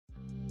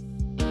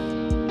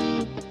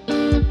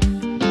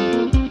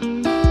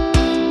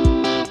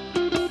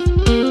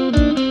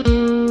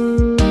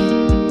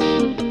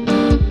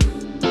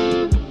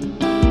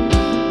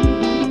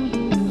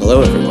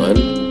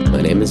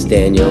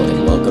Daniel,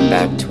 and welcome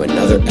back to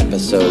another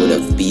episode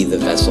of Be the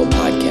Vessel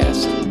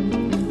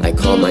podcast. I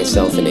call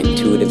myself an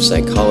intuitive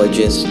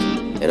psychologist,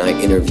 and I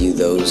interview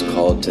those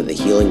called to the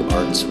healing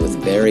arts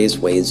with various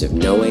ways of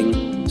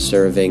knowing,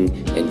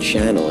 serving, and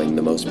channeling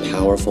the most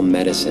powerful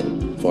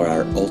medicine for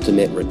our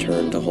ultimate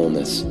return to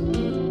wholeness.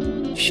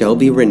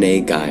 Shelby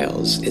Renee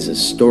Giles is a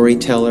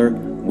storyteller,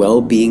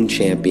 well-being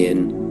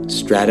champion,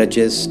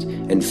 strategist,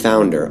 and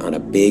founder on a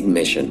big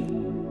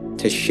mission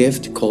to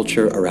shift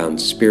culture around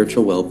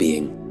spiritual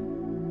well-being.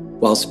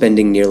 While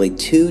spending nearly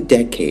 2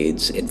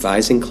 decades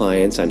advising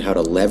clients on how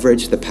to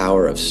leverage the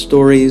power of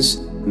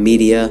stories,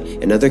 media,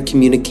 and other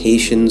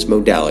communications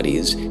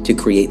modalities to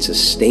create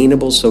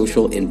sustainable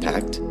social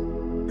impact,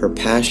 her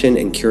passion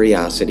and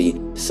curiosity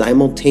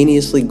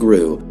simultaneously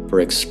grew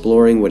for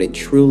exploring what it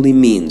truly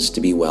means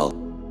to be well.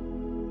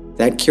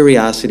 That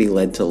curiosity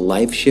led to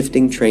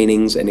life-shifting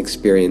trainings and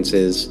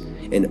experiences,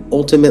 and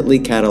ultimately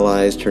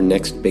catalyzed her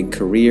next big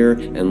career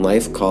and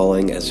life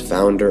calling as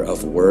founder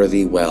of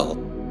Worthy Well,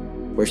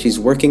 where she's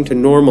working to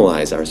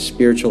normalize our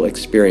spiritual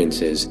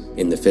experiences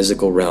in the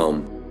physical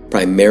realm,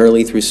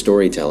 primarily through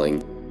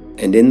storytelling,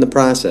 and in the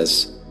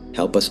process,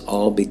 help us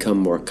all become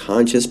more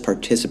conscious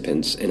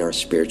participants in our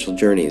spiritual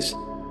journeys.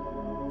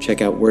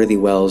 Check out Worthy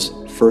Well's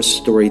first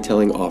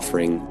storytelling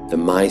offering, the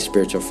My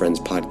Spiritual Friends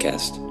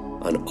podcast,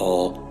 on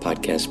all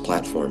podcast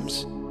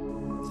platforms.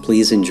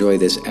 Please enjoy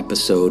this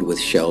episode with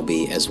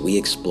Shelby as we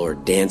explore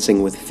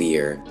dancing with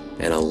fear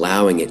and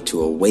allowing it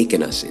to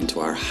awaken us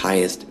into our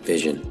highest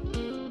vision.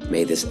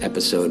 May this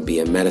episode be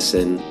a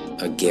medicine,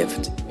 a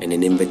gift, and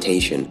an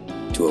invitation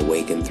to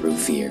awaken through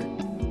fear.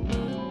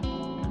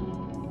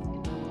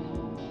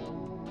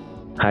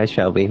 Hi,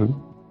 Shelby.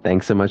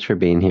 Thanks so much for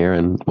being here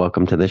and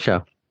welcome to the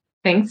show.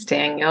 Thanks,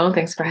 Daniel.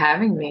 Thanks for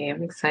having me.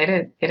 I'm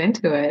excited to get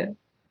into it.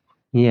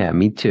 Yeah,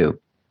 me too.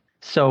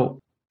 So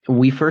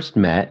we first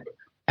met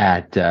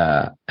at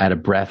a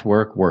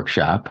Breathwork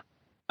workshop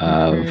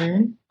of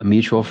a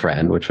mutual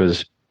friend, which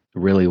was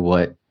really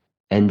what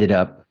ended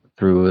up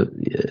through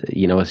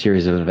a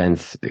series of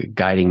events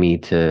guiding me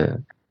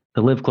to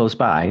live close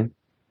by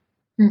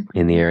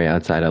in the area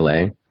outside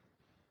LA.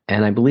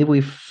 And I believe we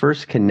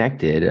first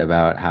connected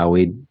about how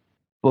we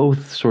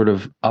both sort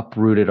of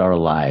uprooted our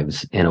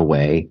lives in a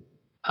way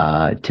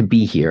to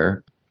be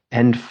here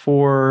and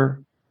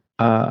for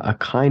a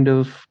kind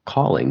of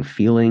calling,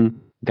 feeling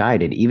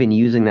guided, even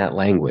using that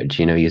language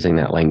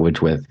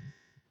with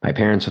my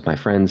parents, with my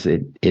friends.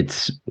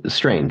 It's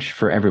strange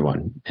for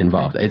everyone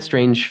involved. It's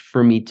strange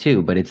for me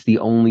too, but it's the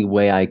only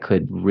way I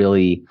could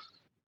really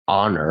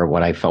honor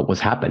what I felt was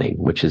happening,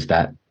 which is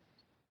that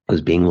I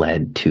was being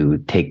led to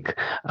take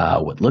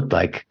what looked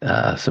like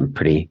some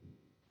pretty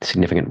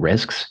significant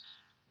risks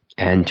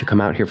and to come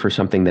out here for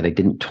something that I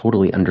didn't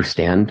totally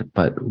understand,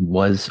 but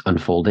was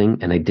unfolding,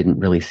 and I didn't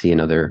really see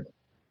another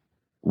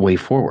way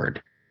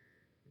forward.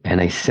 And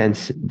I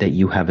sense that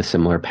you have a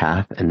similar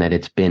path and that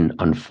it's been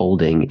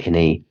unfolding in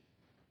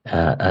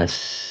a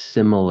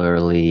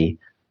similarly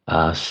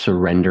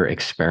surrender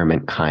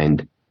experiment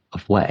kind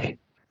of way.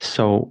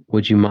 So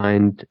would you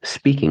mind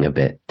speaking a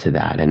bit to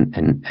that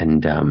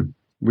and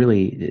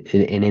really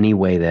in any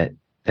way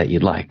that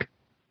you'd like?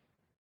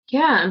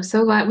 Yeah, I'm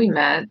so glad we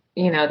met,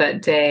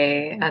 that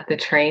day at the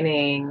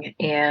training,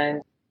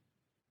 and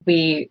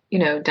we,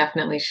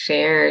 definitely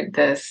shared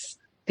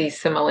these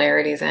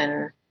similarities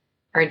in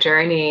our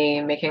journey,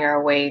 making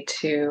our way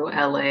to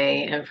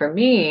LA. And for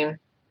me,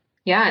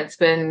 yeah,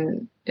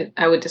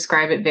 I would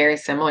describe it very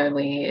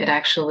similarly.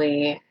 I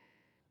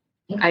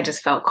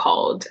just felt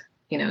called,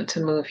 to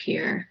move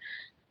here.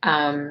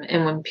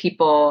 And when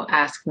people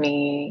ask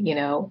me,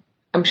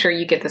 I'm sure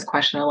you get this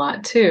question a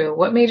lot too.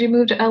 What made you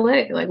move to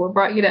LA? Like, what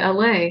brought you to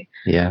LA?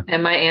 Yeah.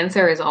 And my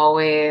answer is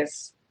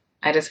always,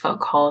 I just felt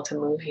called to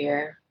move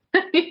here.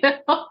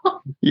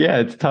 Yeah,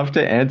 it's tough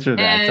to answer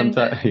that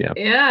sometimes. Yeah.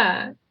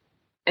 Yeah.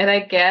 And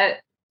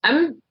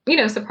I'm,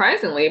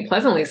 surprisingly,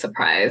 pleasantly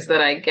surprised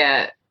that I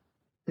get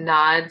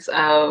nods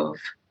of,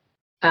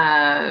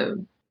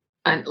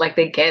 like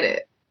they get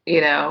it,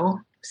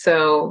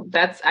 So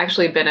that's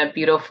actually been a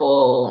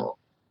beautiful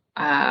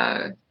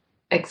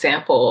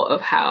example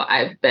of how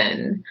I've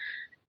been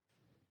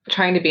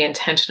trying to be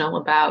intentional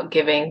about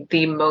giving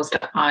the most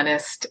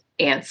honest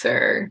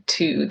answer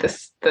to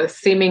the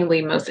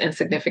seemingly most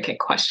insignificant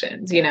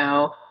questions,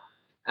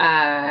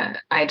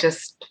 I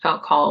just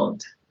felt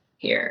called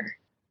here.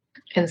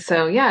 And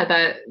so,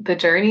 yeah, the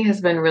journey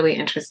has been really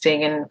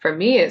interesting. And for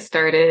me, it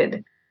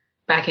started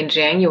back in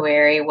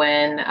January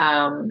when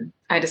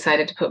I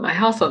decided to put my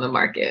house on the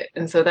market.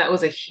 And so that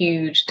was a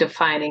huge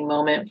defining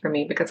moment for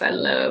me because I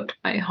loved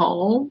my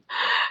home.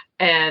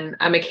 And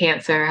I'm a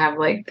Cancer, have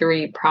like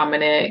 3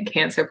 prominent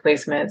Cancer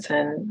placements,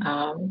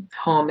 and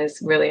home is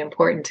really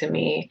important to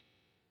me.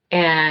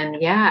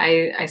 And yeah,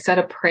 I said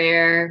a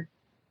prayer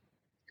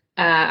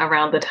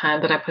around the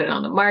time that I put it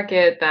on the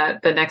market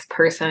that the next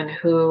person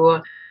who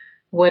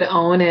would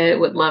own it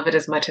would love it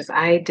as much as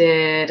I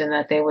did, and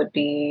that they would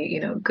be,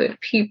 good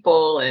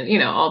people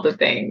and, all the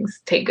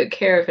things, take good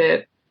care of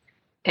it.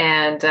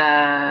 And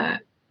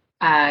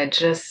I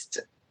just,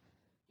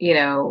 you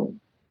know,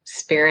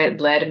 Spirit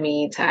led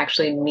me to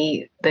actually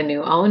meet the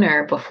new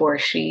owner before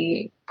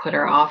she put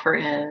her offer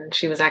in.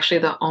 She was actually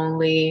the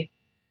only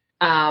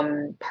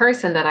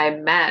person that I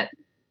met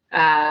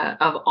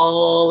of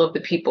all of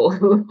the people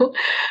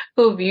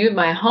who viewed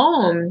my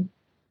home.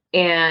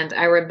 And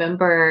I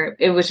remember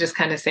it was just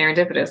kind of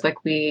serendipitous. Like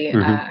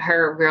Mm-hmm.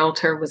 her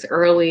realtor was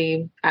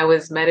early. I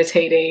was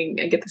meditating.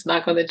 I get this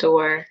knock on the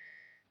door,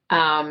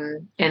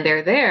 and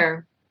they're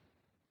there.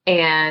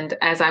 And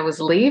as I was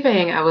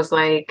leaving, I was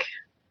like,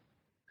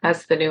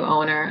 "That's the new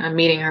owner. I'm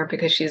meeting her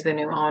because she's the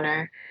new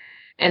owner."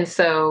 And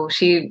so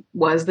she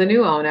was the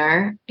new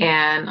owner.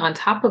 And on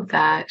top of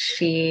that,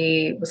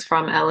 she was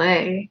from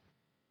LA.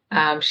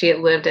 She had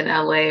lived in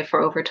LA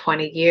for over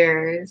 20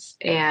 years.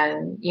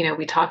 And,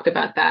 we talked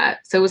about that.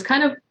 So it was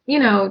kind of,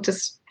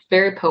 just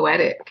very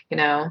poetic,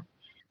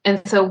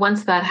 And so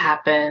once that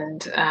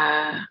happened,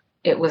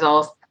 it was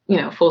all,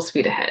 full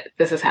speed ahead.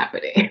 This is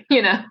happening,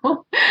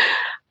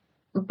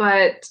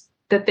 But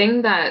the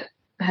thing that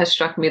has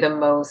struck me the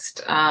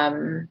most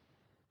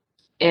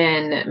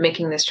in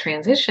making this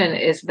transition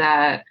is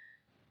that,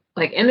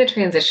 like, in the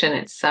transition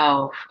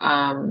itself,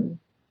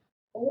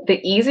 the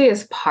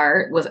easiest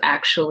part was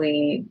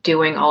actually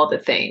doing all the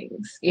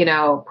things,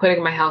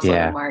 putting my house on the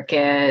Yeah.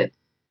 market,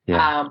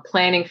 Yeah.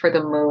 planning for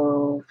the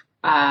move,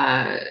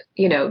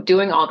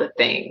 doing all the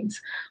things.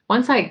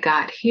 Once I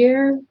got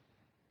here,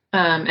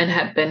 and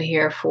had been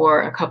here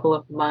for a couple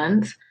of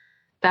months,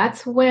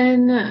 that's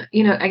when,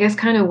 I guess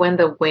kind of when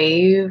the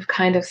wave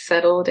kind of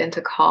settled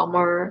into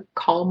calmer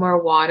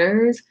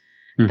waters.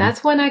 Mm-hmm.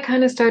 That's when I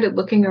kind of started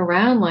looking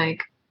around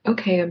like,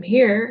 okay, I'm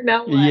here.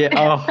 Now what? Yeah.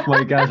 Oh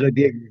my gosh, I had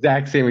the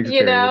exact same you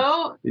experience.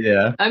 know,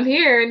 Yeah. I'm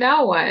here.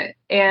 Now what?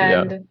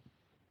 Yeah. And,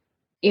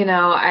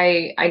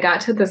 I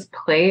got to this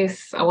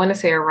place, I want to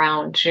say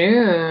around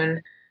June,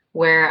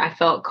 where I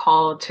felt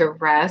called to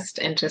rest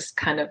and just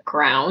kind of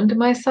ground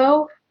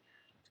myself.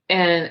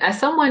 And as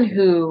someone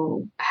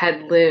who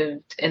had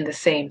lived in the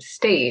same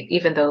state,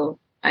 even though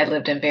I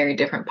lived in very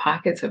different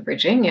pockets of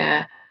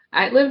Virginia,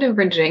 I lived in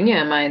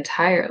Virginia my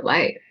entire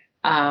life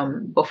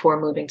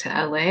before moving to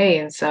LA.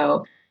 And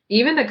so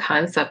even the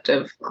concept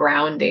of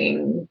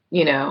grounding,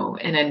 in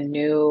a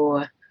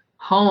new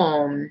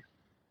home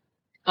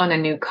on a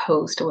new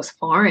coast was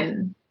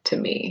foreign to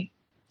me.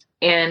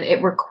 And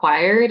it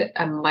required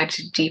a much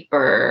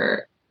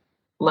deeper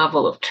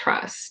level of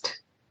trust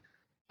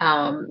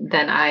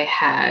than I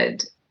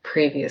had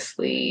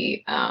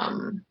previously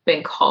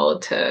been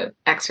called to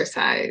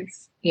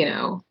exercise,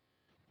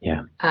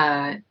 Yeah.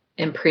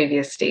 in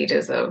previous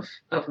stages of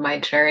my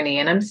journey.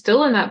 And I'm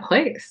still in that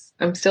place.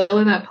 I'm still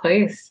in that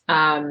place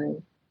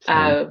Same.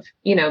 of,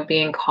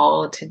 being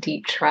called to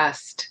deep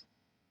trust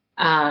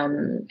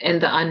in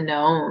the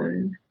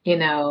unknown,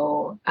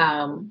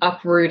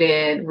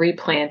 uprooted,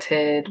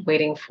 replanted,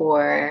 waiting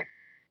for,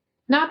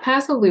 not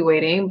passively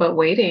waiting, but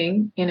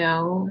waiting,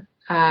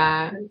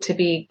 to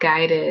be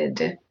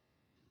guided,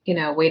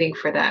 waiting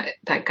for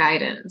that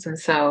guidance. And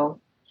so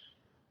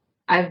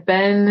I've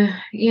been,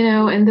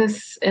 in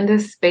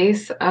this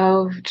space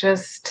of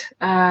just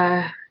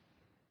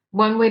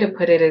one way to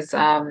put it is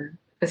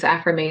this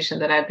affirmation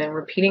that I've been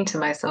repeating to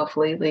myself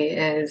lately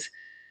is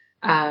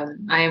I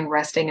am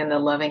resting in the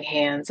loving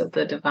hands of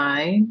the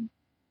divine.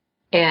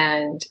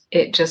 And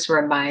it just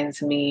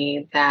reminds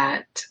me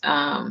that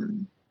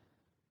I'm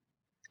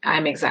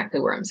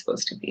exactly where I'm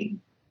supposed to be,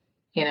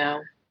 you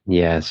know?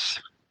 Yes.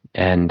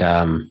 And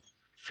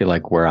feel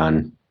like we're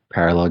on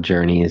parallel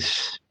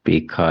journeys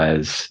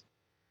because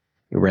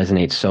it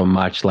resonates so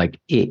much. Like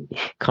it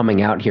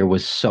coming out here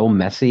was so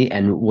messy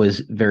and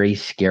was very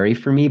scary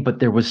for me, but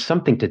there was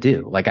something to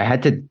do. Like I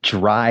had to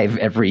drive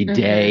every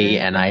day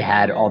Mm-hmm, and I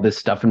had all mm-hmm. this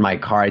stuff in my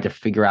car. I had to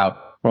figure out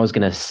where I was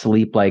going to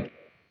sleep. Like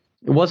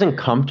it wasn't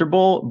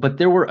comfortable, but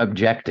there were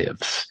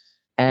objectives.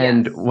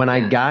 And Yes, when I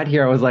yes. got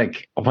here, I was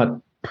like, what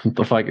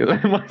the fuck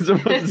am I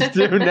supposed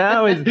to do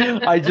now? Is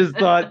I just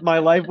thought my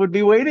life would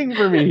be waiting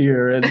for me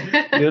here.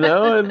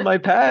 And my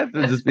path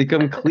would just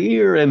become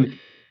clear. And,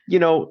 you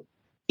know,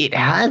 it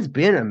has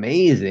been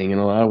amazing in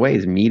a lot of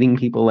ways, meeting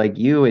people like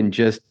you and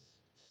just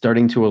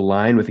starting to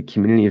align with a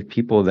community of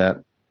people that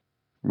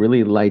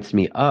really lights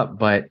me up.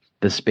 But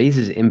the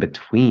spaces in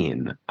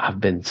between have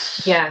been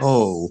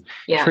so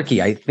Yes,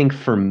 tricky. I yes. think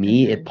for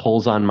me, it Mm-hmm.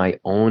 pulls on my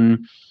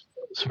own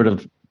sort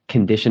of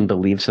conditioned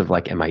beliefs of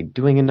like, am I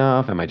doing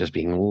enough? Am I just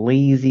being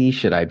lazy?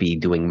 Should I be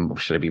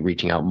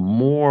reaching out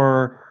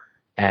more?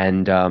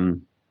 And,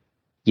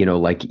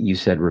 like you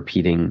said,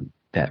 repeating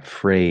that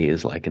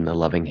phrase, like in the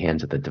loving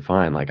hands of the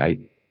divine, like try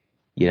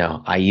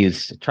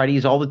to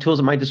use all the tools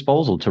at my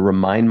disposal to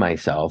remind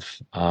myself.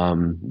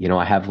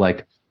 I have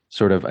like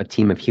sort of a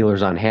team of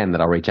healers on hand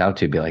that I'll reach out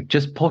to, be like,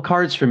 just pull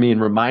cards for me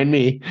and remind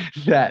me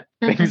that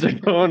things are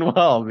going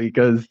well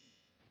because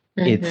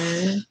Mm-hmm.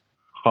 it's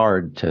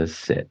hard to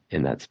sit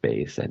in that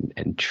space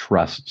and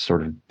trust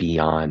sort of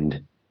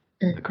beyond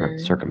the current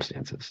Mm-hmm.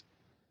 circumstances.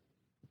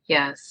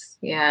 Yes,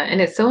 yeah.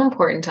 And it's so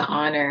important to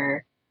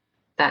honor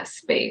that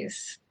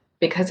space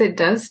because it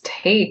does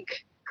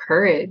take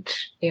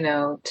courage,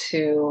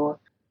 to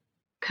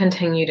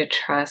continue to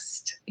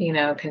trust,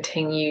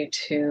 continue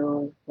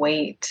to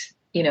wait,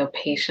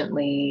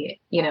 patiently,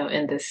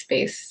 in this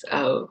space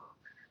of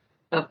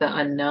the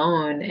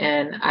unknown.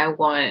 And I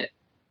want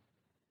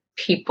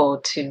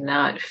people to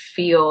not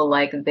feel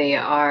like they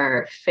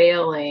are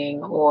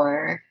failing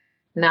or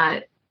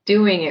not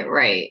doing it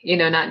right,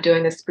 not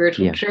doing the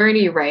spiritual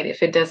journey right.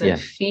 If it doesn't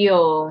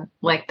feel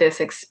like this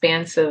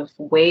expansive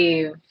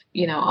wave,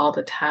 all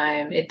the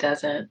time, it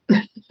doesn't.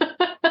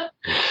 It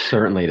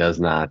certainly does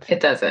not. It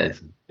doesn't.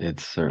 It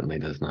certainly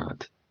does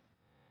not.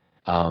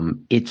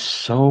 It's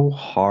so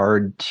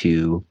hard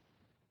to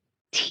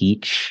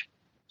teach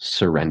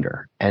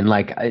surrender, and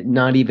like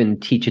not even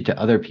teach it to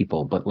other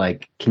people, but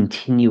like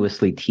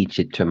continuously teach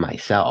it to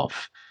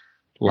myself,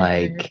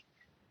 like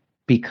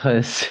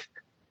because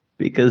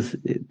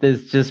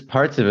there's just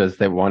parts of us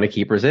that want to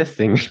keep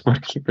resisting,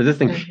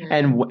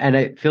 and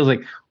it feels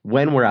like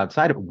when we're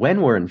outside of,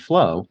 when we're in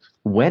flow,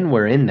 when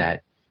we're in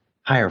that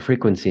higher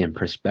frequency and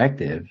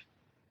perspective,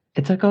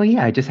 it's like, oh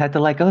yeah, I just had to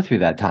let go through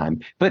that time.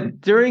 But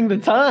during the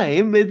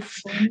time,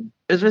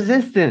 there's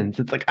resistance.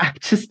 It's like, I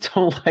just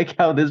don't like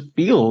how this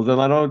feels,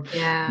 and I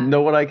don't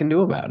know what I can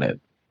do about it.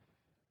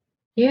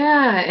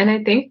 Yeah, and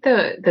I think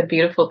the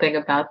beautiful thing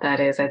about that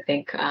is, I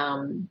think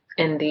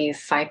in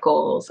these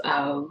cycles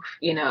of,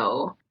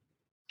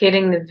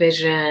 getting the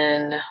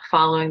vision,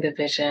 following the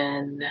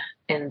vision,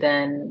 and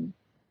then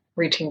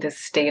reaching this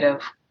state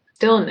of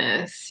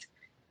stillness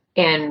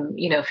and,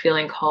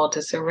 feeling called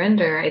to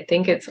surrender, I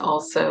think it's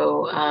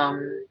also,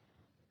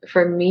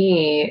 for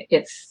me,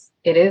 it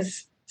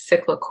is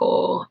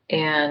cyclical.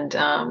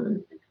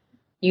 And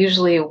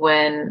usually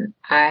when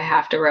I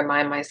have to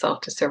remind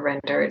myself to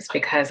surrender, it's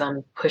because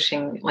I'm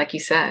pushing, like you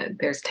said,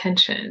 there's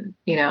tension,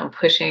 I'm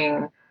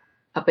pushing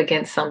up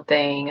against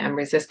something, I'm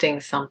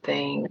resisting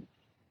something.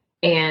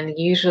 And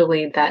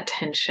usually that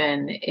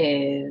tension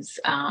is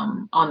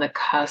on the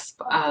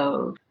cusp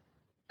of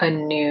a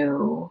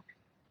new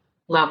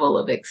level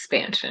of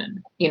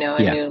expansion,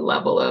 a new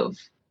level of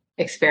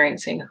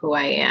experiencing who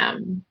I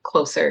am,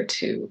 closer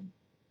to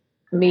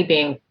me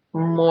being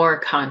more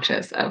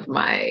conscious of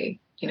my,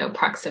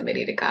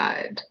 proximity to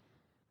God.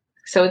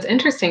 So it's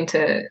interesting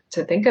to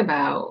think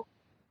about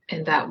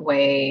in that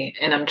way.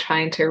 And I'm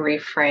trying to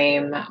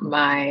reframe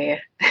my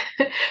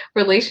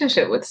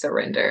relationship with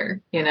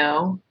surrender,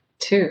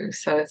 too.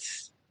 So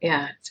it's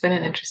been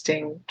an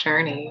interesting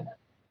journey.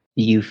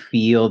 You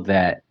feel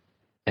that,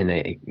 and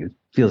it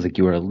feels like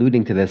you were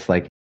alluding to this,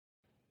 like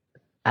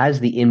as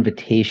the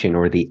invitation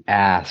or the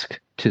ask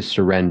to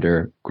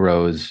surrender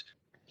grows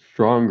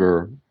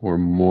stronger or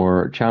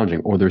more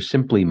challenging, or there's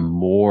simply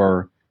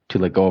more to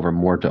let go of or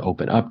more to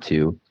open up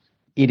to,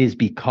 it is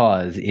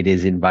because it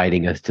is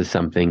inviting us to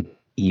something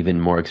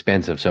even more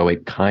expansive. So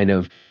it kind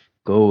of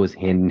goes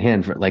hand in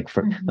hand for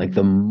like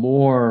the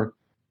more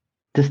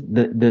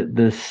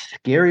the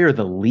scarier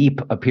the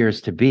leap appears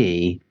to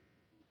be,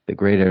 the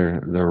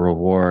greater the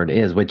reward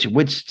is, which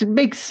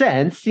makes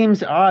sense,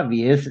 seems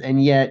obvious,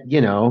 and yet,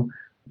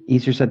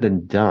 easier said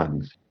than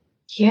done.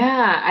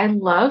 Yeah, I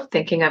love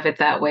thinking of it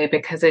that way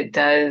because it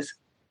does,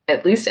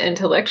 at least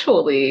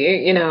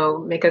intellectually,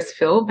 make us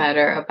feel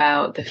better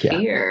about the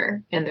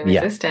fear and the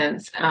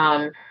resistance.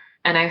 And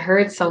I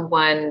heard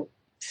someone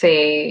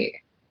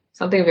say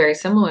something very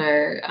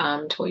similar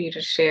to what you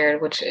just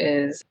shared, which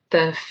is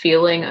the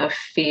feeling of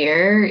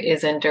fear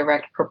is in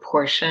direct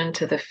proportion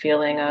to the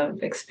feeling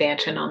of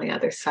expansion on the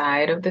other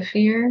side of the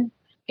fear.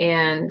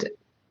 And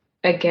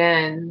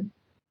again,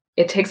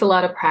 it takes a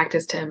lot of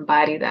practice to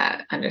embody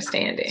that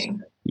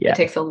understanding. It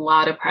takes a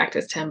lot of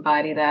practice to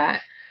embody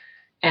that.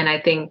 And I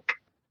think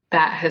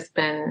that has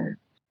been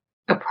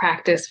a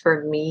practice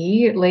for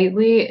me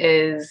lately.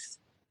 Is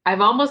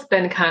I've almost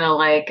been kind of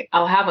like,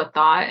 I'll have a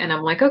thought and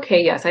I'm like,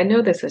 okay, yes, I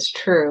know this is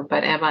true,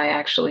 but am I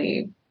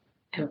actually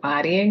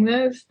embodying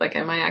this? Like,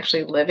 am I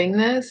actually living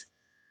this?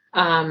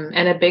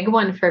 And a big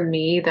one for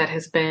me that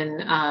has been,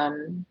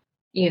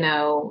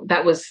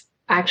 that was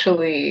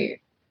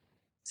actually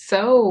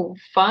so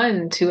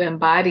fun to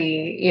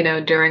embody,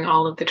 during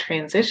all of the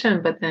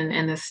transition, but then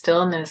in the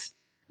stillness,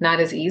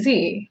 not as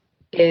easy,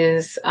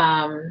 is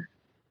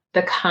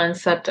the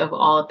concept of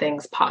all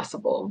things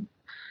possible.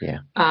 Yeah.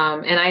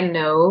 And I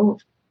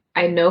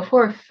know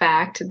for a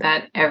fact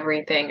that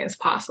everything is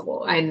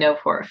possible. I know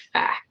for a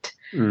fact.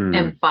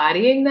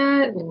 Embodying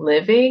that,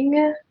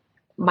 living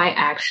my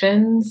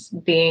actions,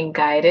 being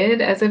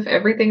guided as if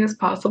everything is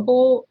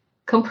possible,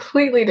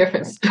 completely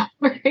different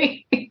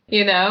story.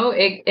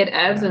 It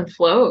ebbs and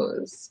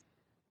flows.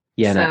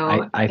 Yeah. So,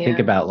 and I think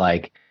about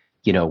like,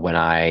 when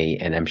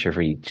and I'm sure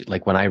for you,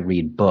 like when I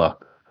read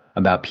books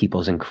about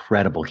people's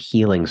incredible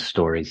healing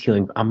stories,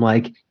 I'm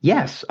like,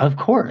 yes, of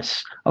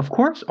course,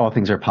 all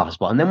things are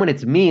possible. And then when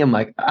it's me, I'm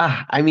like,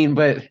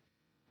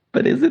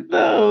 but is it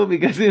though?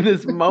 Because in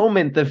this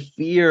moment, the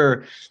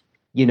fear,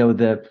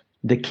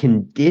 the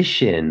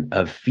condition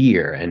of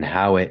fear and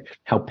how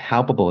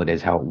palpable it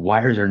is, how it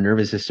wires our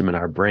nervous system and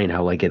our brain,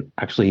 how like it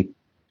actually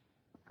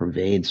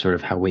pervades sort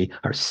of how we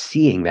are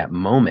seeing that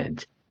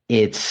moment.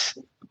 It's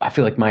I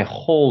feel like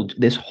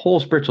this whole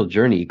spiritual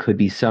journey could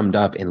be summed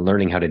up in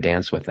learning how to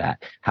dance with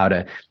that, how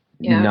to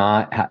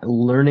Yeah.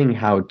 learning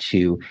how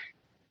to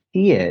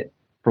see it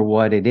for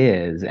what it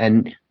is,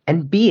 and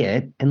be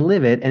it and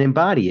live it and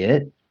embody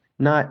it,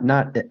 not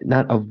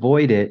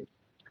avoid it,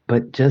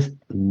 but just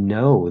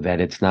know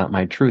that it's not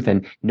my truth,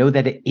 and know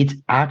that it's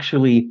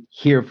actually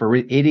here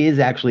it is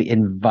actually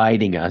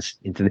inviting us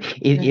into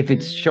if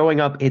it's Mm-hmm. showing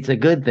up, it's a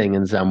good thing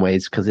in some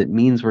ways because it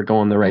means we're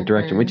going the right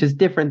direction, which Mm-hmm. is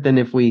different than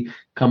if we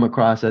come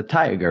across a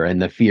tiger and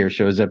the fear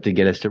shows up to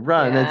get us to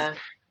run. That's Yeah.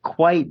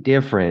 quite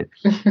different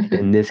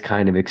than this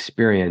kind of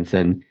experience.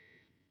 And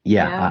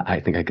yeah, Yeah. I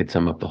think I could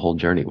sum up the whole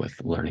journey with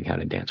learning how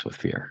to dance with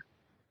fear.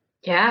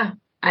 Yeah.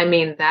 I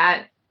mean,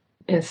 that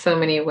in so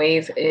many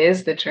ways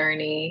is the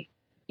journey,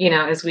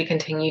 as we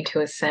continue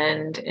to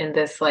ascend in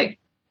this like,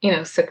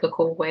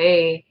 cyclical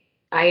way.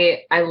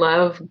 I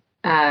love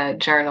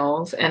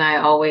journals, and I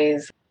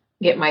always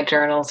get my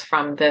journals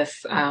from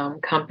this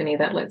company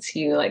that lets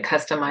you like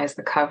customize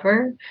the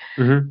cover.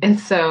 Hmm. And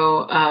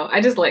so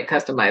I just like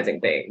customizing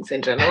things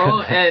in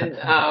general. And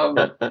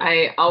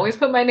I always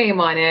put my name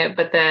on it,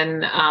 but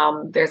then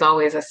there's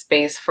always a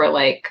space for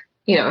like,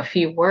 a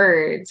few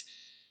words.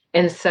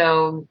 And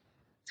so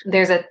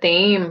there's a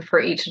theme for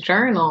each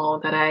journal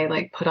that I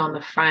like put on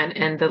the front.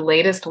 And the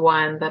latest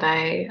one that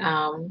I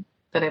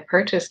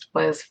purchased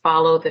was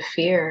Follow the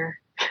Fear.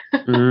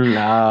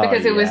 Oh,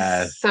 Because it was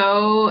yes.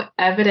 so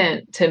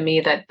evident to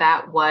me that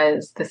that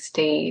was the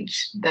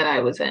stage that I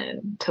was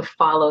in, to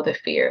follow the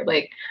fear.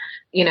 Like,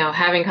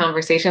 having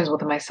conversations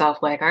with myself,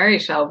 like, all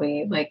right,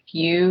 Shelby, like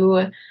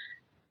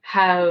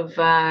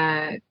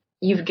have,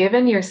 you've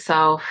given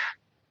yourself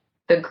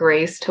the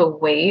grace to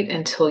wait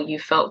until you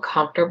felt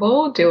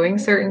comfortable doing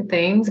certain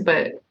things,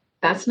 but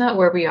that's not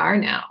where we are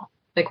now.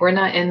 Like, we're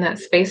not in that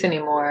space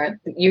anymore.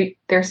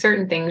 There's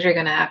certain things you're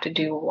going to have to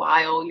do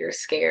while you're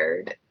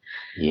scared,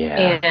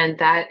 Yeah. and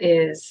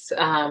that's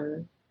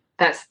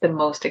the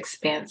most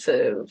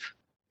expansive,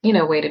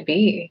 way to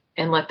be.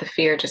 And let the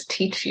fear just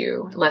teach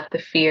you. Let the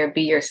fear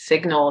be your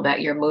signal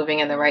that you're moving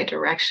in the right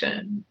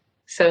direction.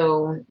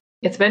 So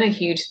it's been a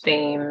huge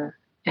theme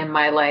in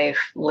my life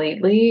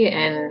lately,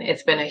 and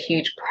it's been a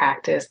huge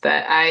practice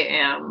that I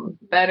am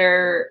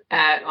better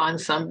at on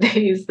some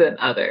days than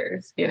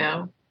others.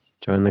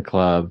 Join the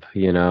club,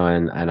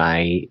 and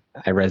I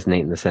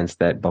resonate in the sense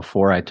that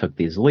before I took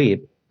these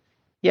leap,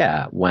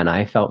 yeah, when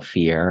I felt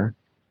fear,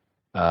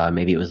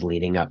 maybe it was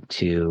leading up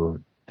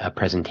to a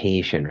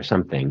presentation or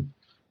something,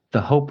 the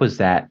hope was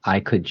that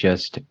I could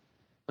just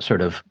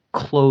sort of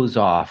close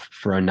off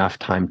for enough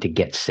time to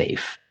get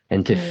safe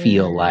and to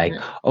feel like,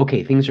 Mm,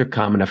 okay, things are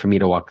calm enough for me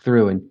to walk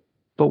through.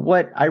 But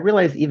what I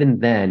realized even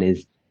then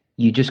is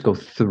you just go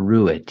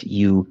through it.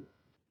 You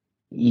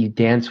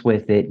dance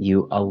with it,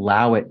 you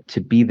allow it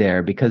to be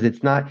there because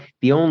it's not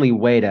the only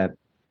way to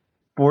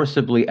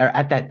forcibly, or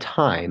at that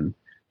time,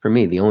 for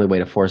me, the only way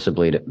to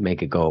forcibly to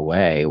make it go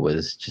away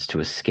was just to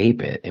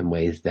escape it in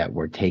ways that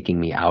were taking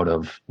me out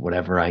of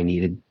whatever I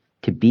needed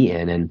to be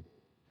in. And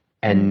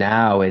mm,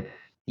 now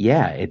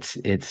yeah,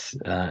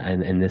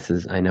 and this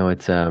is, I know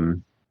it's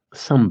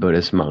some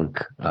Buddhist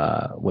monk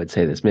would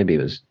say this, maybe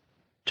it was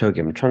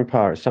Chogyam Trungpa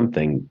or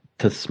something,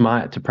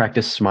 to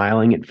practice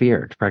smiling at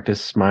fear,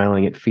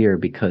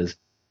 because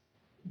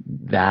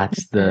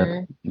that's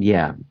mm,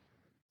 yeah,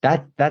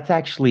 that's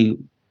actually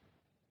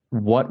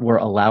what we're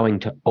allowing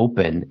to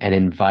open and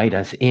invite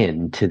us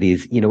into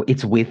these,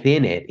 it's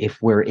within it,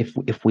 if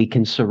we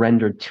can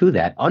surrender to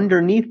that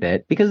underneath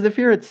it, because the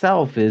fear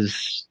itself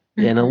is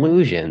an mhm.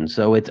 illusion,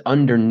 so it's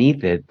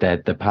underneath it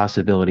that the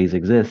possibilities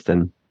exist.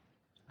 And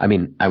I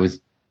mean, I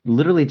was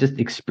literally just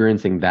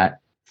experiencing that,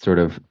 sort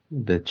of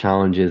the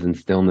challenges and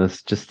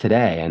stillness just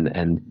today,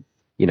 and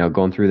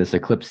going through this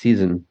eclipse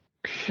season,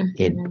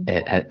 Mhm.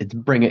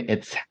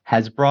 it's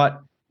has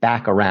brought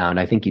back around.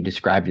 I think you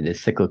described it as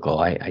cyclical.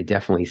 I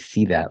definitely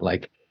see that.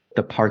 Like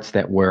the parts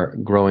that we're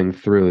growing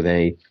through,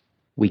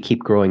 we keep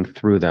growing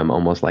through them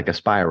almost like a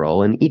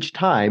spiral. And each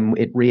time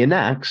it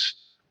reenacts,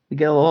 we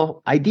get a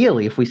little,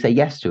 ideally, if we say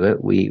yes to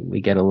it,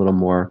 we get a little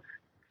more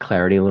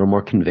clarity, a little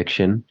more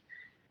conviction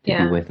to be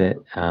Yeah. with it.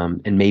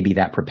 And maybe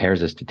that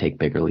prepares us to take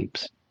bigger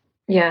leaps.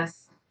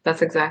 Yes,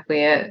 that's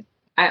exactly it.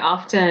 I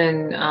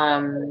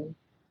often,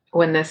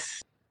 when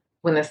this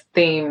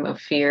theme of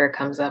fear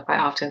comes up, I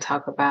often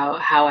talk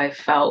about how I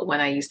felt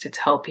when I used to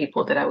tell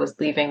people that I was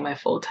leaving my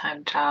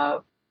full-time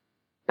job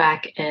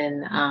back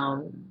in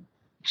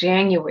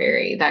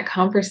January. That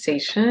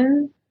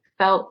conversation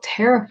felt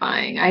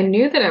terrifying. I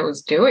knew that I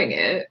was doing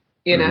it,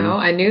 Hmm.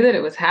 I knew that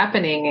it was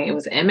happening and it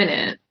was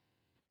imminent.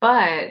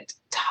 But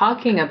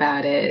talking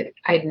about it,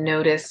 I'd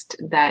noticed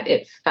that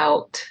it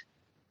felt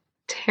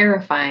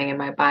terrifying in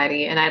my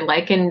body. And I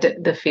likened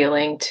the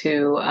feeling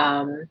to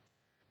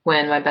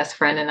when my best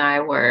friend and I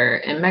were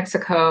in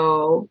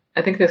Mexico.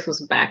 I think this was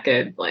back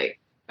in like,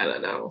 I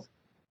don't know,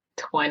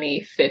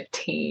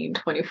 2015,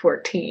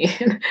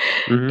 2014.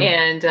 Hmm.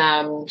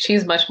 And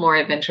she's much more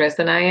adventurous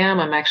than I am.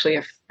 I'm actually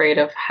afraid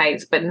of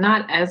heights, but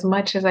not as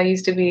much as I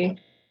used to be.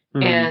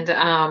 Hmm.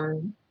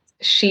 And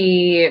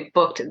she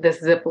booked this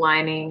zip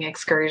lining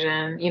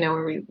excursion,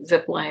 where we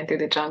zip lined through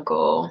the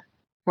jungle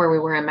where we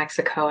were in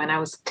Mexico, and I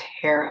was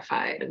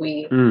terrified.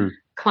 We Mm.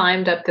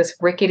 climbed up this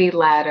rickety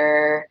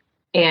ladder,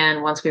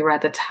 and once we were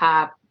at the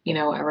top,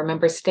 I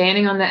remember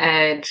standing on the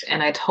edge,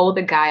 and I told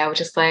the guy, I was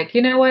just like,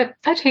 you know what?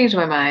 I changed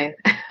my mind.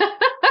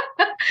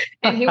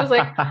 And he was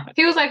like,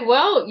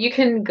 well, you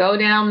can go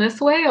down this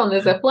way on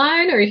the zip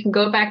line, or you can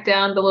go back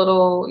down the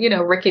little,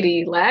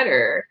 rickety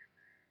ladder.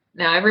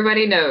 Now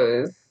everybody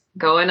knows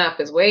going up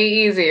is way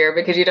easier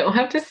because you don't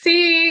have to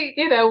see,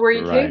 where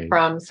you came Right.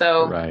 from.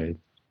 So, Right.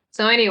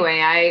 so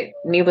anyway,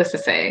 needless to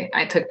say,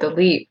 I took the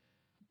leap.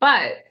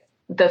 But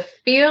the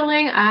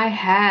feeling I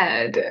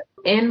had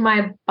in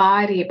my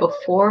body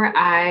before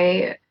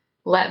I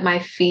let my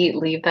feet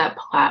leave that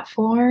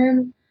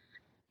platform,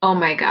 oh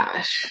my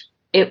gosh,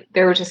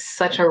 there was just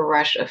such a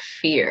rush of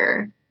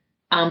fear.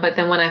 But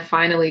then when I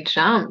finally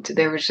jumped,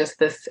 there was just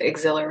this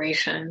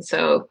exhilaration.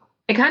 So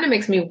it kind of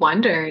makes me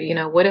wonder,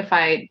 what if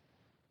I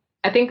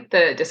think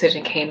the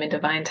decision came in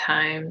divine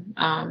time.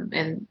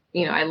 And,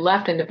 I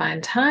left in divine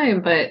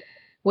time, but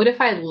what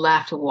if I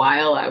left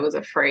while I was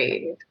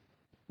afraid?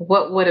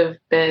 What would have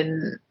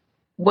been,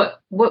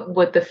 what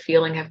would the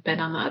feeling have been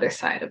on the other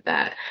side of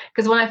that?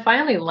 Because when I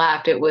finally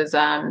left, it was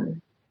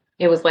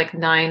like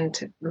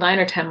 9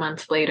 or 10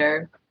 months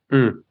later.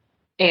 Mm.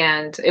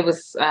 And it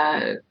was,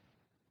 as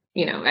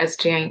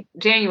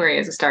January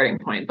is a starting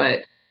point, but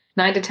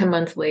 9 to 10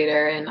 months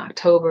later in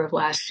October of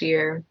last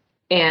year.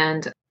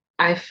 And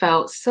I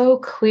felt so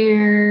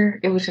clear.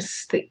 It was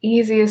just the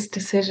easiest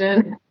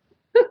decision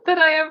that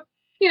I have,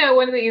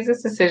 one of the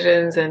easiest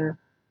decisions. And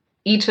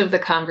each of the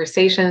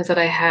conversations that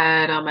I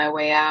had on my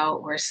way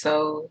out were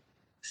so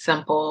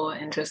simple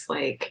and just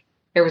like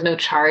there was no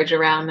charge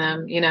around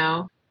them,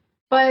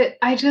 But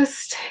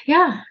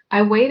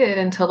I waited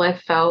until I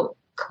felt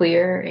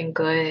clear and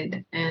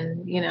good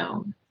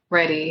and,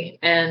 ready.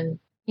 And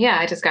yeah,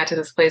 I just got to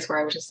this place where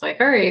I was just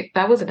like, all right,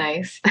 that was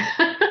nice.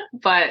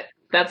 But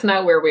that's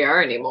not where we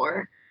are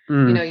anymore.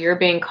 Mm. You're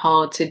being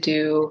called to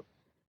do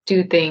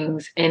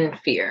things in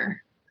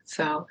fear.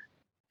 So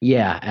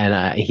Yeah, and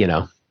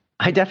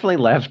I definitely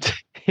left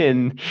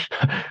in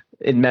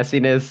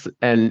messiness,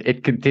 and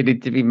it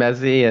continued to be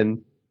messy.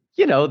 And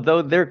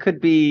though there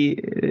could be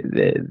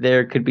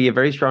a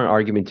very strong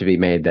argument to be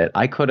made that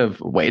I could have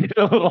waited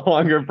a little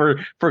longer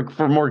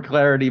for more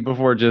clarity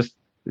before just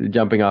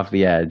jumping off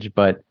the edge.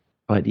 But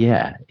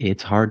yeah,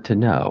 it's hard to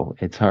know.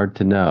 It's hard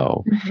to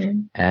know,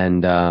 mhm.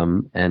 and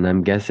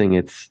I'm guessing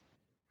it's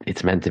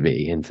meant to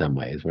be in some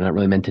ways. We're not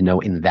really meant to know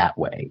in that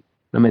way.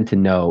 We're not meant to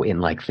know in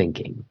like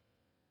thinking.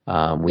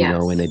 We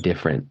know in a Yes.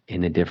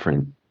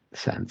 different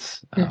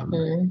sense.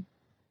 Hmm.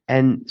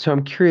 And so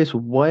I'm curious,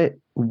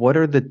 what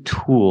are the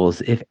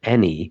tools, if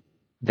any,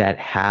 that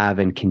have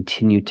and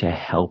continue to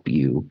help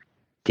you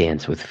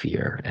dance with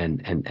fear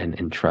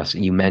and trust?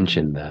 You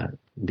mentioned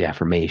the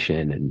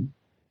affirmation and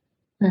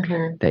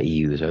Hmm. that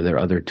you use. Are there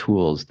other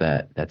tools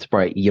that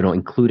spark,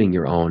 including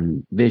your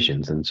own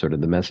visions and sort of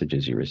the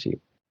messages you receive?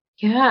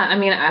 Yeah, I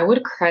mean, I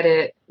would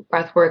credit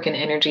breathwork and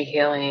energy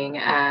healing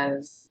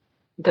as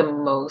the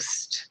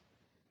most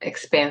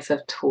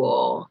expansive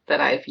tool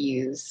that I've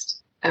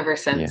used ever Yeah.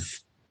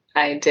 since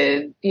I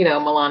did,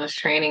 Milana's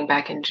training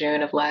back in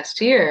June of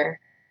last year.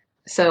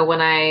 So when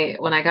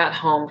I got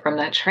home from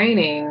that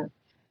training,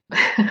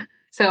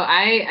 so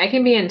I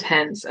can be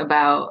intense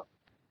about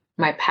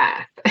my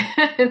path.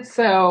 And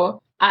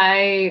so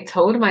I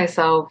told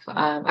myself,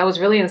 I was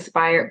really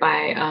inspired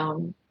by,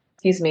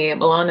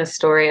 Milana's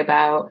story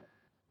about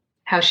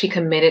how she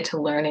committed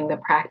to learning the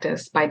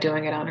practice by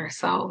doing it on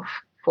herself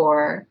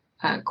for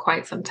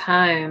quite some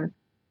time.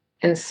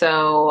 And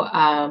so,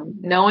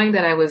 knowing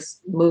that I was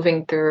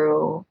moving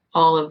through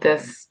all of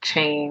this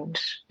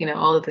change,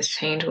 all of this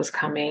change was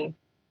coming,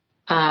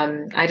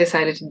 I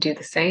decided to do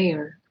the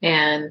same.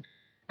 And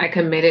I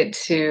committed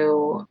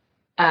to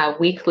a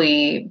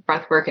weekly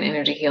breathwork and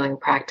energy healing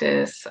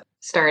practice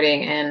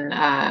starting in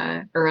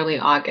early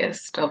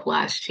August of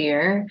last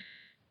year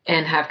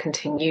and have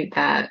continued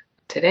that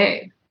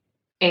today.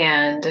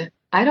 And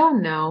I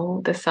don't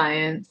know the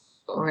science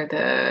or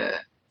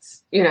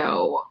you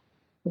know,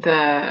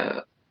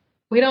 the,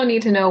 we don't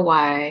need to know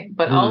why,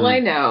 but all I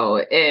Hmm.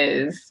 know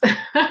is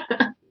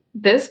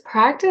this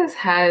practice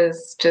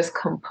has just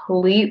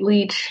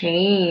completely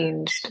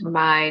changed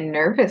my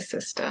nervous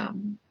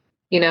system.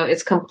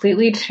 It's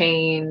completely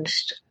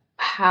changed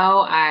how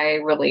I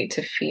relate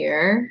to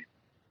fear.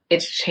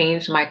 It's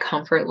changed my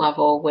comfort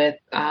level with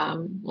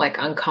like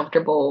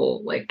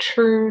uncomfortable like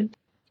truth.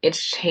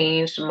 It's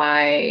changed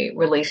my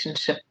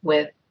relationship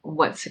with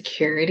what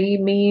security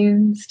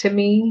means to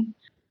me.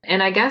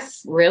 And I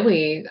guess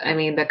really, I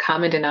mean, the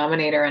common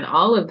denominator in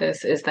all of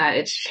this is that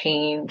it's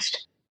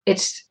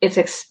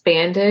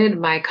expanded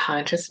my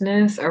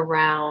consciousness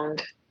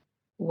around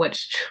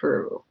what's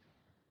true,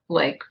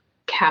 like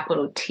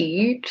capital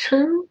T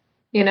true,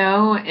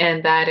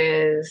 and that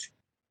is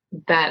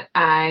that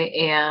I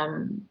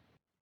am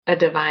a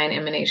divine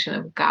emanation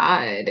of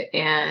God,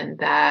 and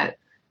that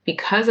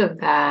because of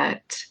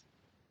that,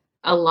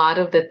 a lot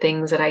of the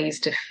things that I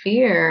used to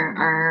fear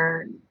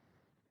are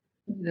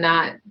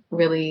not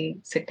really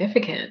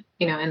significant,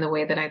 in the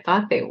way that I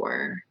thought they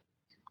were.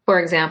 For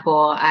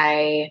example,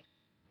 I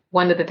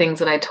one of the things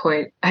that I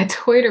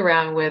toyed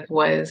around with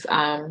was,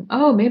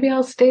 oh, maybe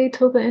I'll stay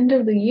till the end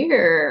of the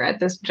year at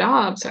this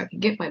job so I can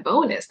get my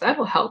bonus.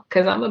 That'll help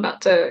because I'm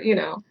about to,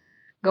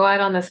 go out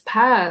on this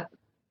path.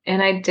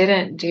 And I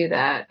didn't do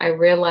that. I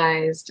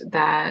realized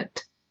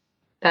that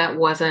that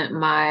wasn't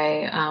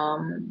my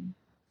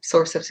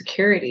source of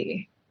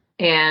security,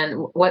 and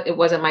what it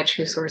wasn't my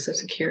true source of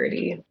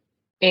security.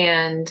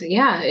 And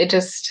yeah, it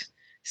just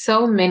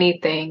so many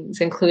things,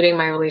 including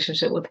my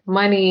relationship with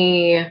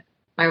money,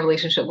 my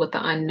relationship with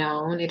the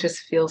unknown. It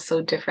just feels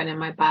so different in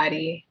my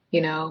body.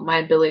 My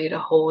ability to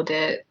hold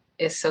it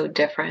is so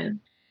different.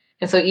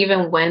 And so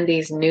even when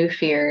these new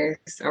fears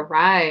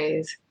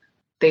arise,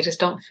 they just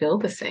don't feel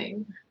the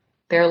same.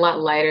 They're a lot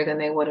lighter than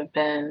they would have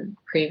been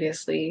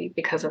previously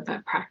because of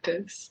that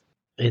practice.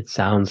 It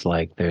sounds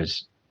like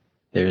there's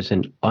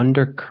an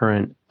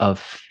undercurrent of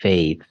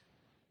faith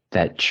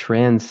that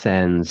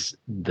transcends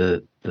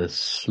the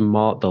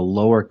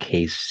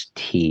lowercase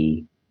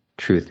t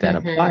truth that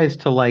applies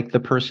to like the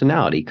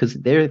personality, because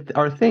there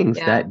are things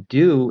Yeah. that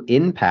do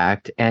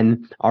impact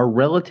and are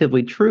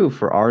relatively true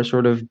for our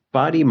sort of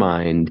body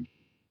mind.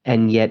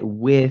 And yet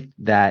with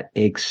that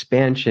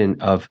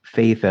expansion of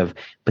faith of,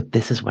 but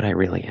this is what I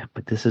really am,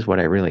 but this is what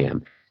I really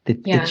am,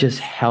 it just Yes.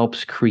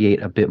 helps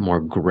create a bit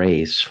more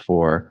grace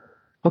for,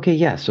 okay,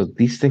 yeah, so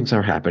these things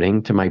are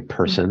happening to my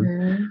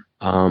person.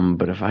 Mhm.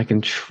 But if I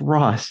can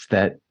trust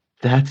that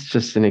that's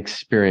just an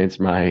experience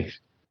my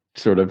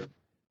sort of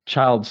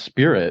child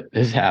spirit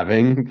is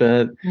having,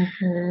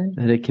 Mhm.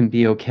 that it can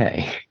be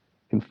okay.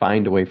 Can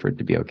find a way for it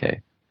to be okay.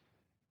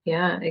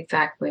 Yeah,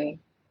 exactly.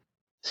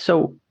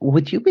 So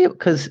would you be,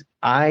 because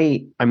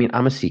I mean,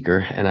 I'm a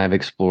seeker and I've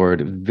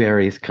explored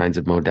various kinds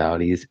of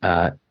modalities,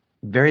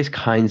 various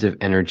kinds of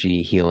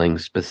energy healing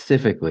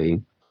specifically,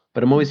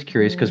 but I'm always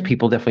curious because Mhm.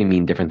 people definitely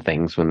mean different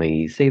things when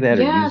they say that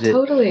or Yeah, use it.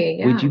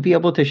 totally. Would you Yeah. be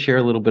able to share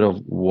a little bit of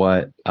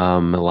what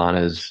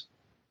Milana's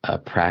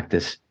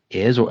practice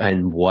is,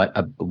 and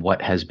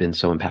what has been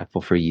so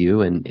impactful for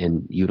you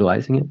in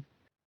utilizing it?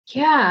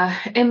 Yeah.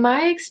 In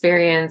my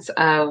experience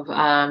of,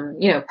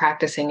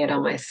 practicing it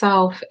on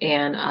myself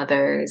and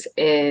others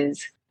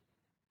is,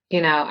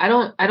 I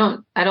don't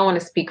want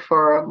to speak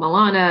for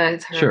Milana.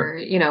 It's Sure.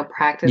 her,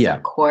 practice, Yeah.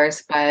 of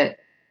course, but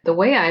the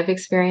way I've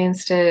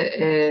experienced it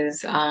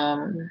is,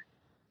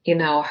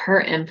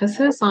 her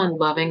emphasis on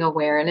loving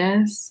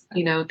awareness,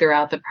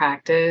 throughout the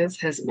practice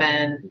has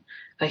been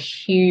a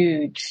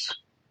huge,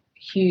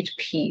 huge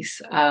piece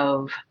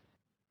of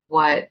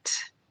what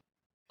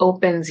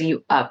opens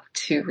you up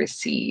to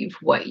receive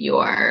what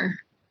you're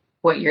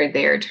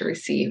there to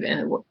receive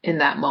in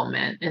that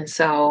moment. And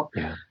so,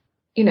 Yeah.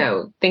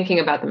 thinking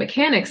about the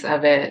mechanics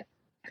of it,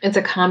 it's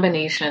a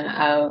combination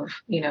of,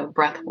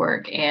 breath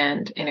work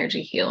and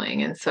energy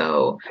healing. And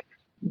so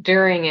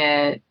during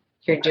it,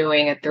 you're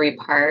doing a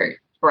three-part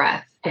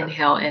breath: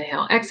 inhale,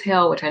 inhale,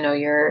 exhale, which I know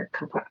you're,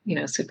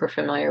 super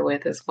familiar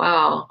with as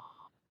well.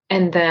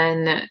 And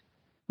then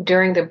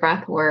during the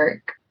breath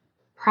work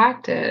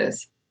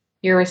practice,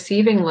 you're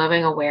receiving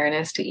loving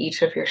awareness to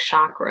each of your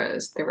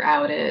chakras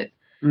throughout it.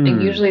 And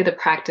Mm, usually the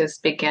practice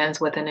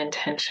begins with an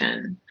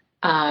intention.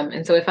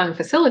 And so if I'm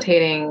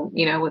facilitating,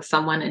 with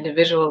someone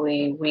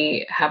individually,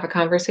 we have a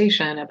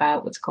conversation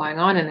about what's going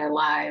on in their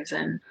lives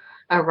and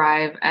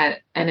arrive at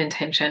an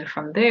intention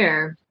from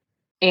there.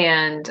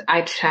 And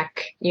I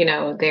check,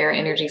 their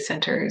energy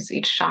centers,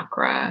 each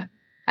chakra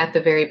at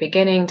the very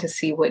beginning to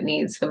see what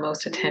needs the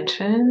most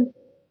attention.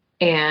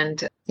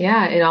 And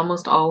yeah, it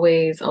almost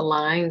always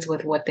aligns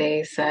with what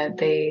they said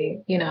they,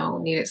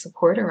 needed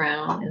support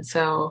around. And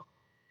so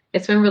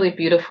it's been really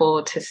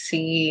beautiful to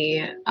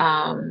see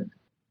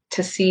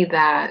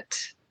that,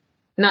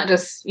 not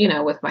just,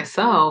 with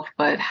myself,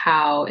 but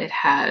how it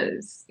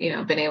has,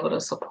 been able to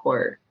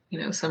support,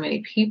 so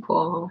many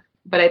people.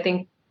 But I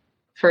think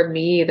for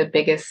me, the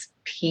biggest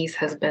piece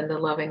has been the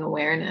loving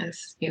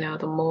awareness.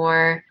 The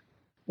more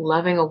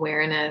loving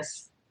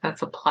awareness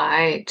that's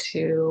applied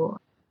to,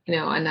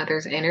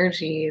 another's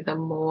energy, the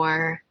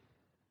more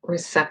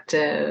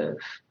receptive,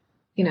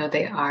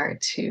 they are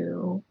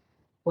to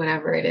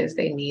whatever it is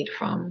they need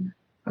from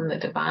the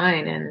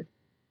divine.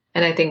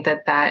 And I think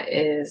that that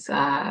is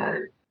a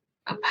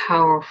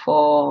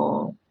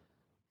powerful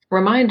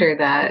reminder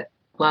that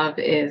love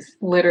is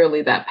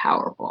literally that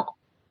powerful.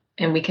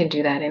 And we can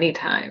do that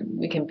anytime.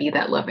 We can be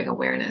that loving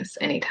awareness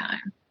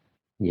anytime.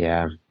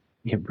 yeah.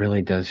 It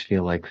really does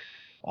feel like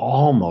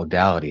all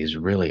modalities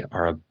really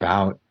are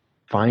about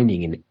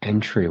finding an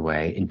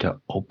entryway into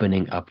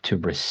opening up to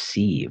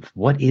receive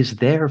what is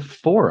there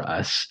for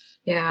us,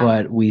 Yeah.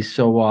 but we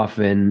so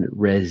often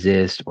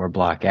resist or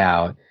block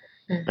out.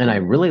 And I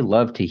Hmm. really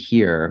love to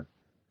hear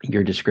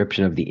your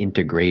description of the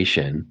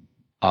integration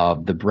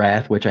of the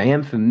breath, which I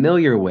am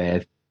familiar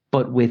with,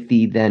 but with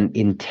the then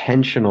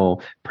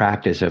intentional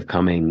practice of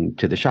coming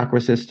to the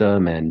chakra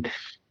system and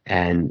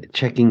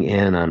checking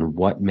in on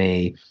what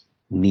may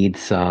need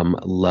some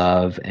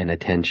love and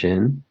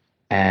attention,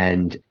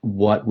 and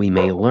what we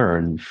may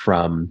learn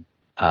from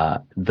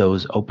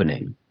those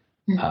opening.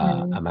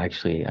 Mm-hmm. I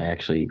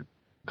actually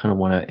kind of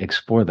want to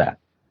explore that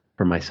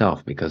for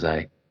myself, because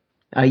I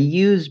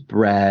use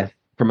breath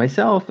for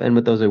myself and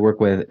with those I work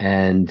with,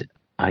 and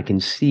I can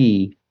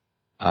see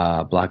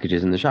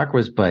blockages in the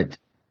chakras, but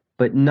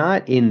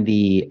not in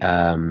the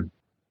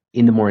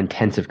more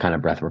intensive kind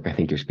of breath work I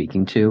think you're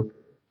speaking to,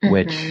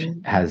 which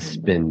Mm-hmm.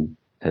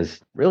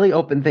 has really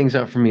opened things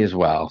up for me as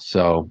well.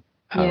 So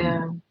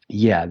Yeah.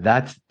 yeah,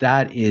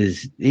 it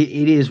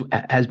is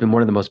has been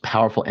one of the most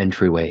powerful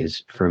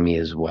entryways for me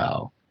as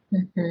well.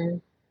 Mm-hmm.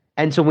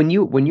 And so when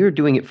you're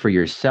doing it for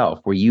yourself,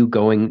 you were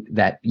going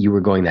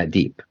that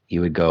deep?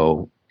 You would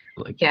go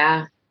like,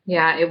 Yeah.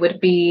 Yeah. It would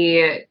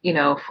be,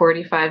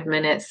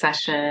 45-minute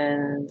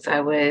sessions. I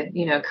would,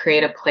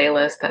 create a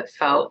playlist that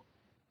felt,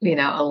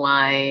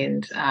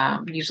 aligned,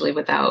 usually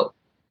without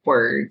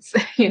words,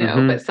 but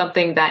mm-hmm,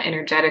 something that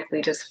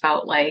energetically just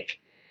felt like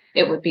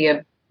it would be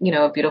a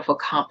beautiful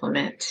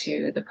complement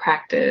to the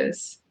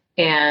practice.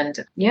 And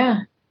yeah.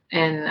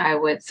 And I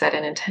would set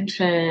an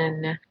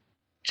intention,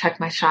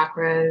 check my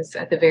chakras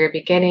at the very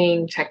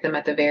beginning, check them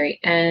at the very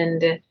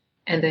end,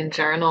 and then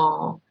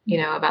journal,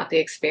 about the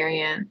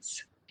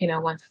experience,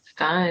 once it's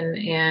done.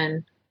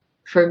 And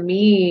for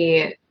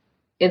me,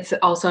 it's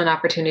also an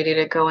opportunity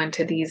to go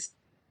into these,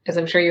 as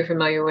I'm sure you're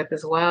familiar with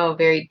as well,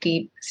 very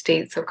deep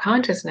states of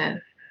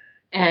consciousness.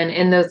 And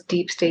in those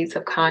deep states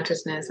of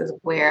consciousness is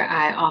where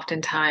I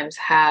oftentimes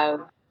have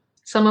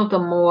some of the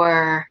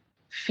more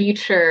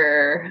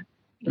future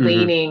mm-hmm.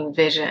 leaning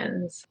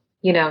visions,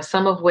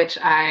 some of which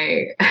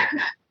I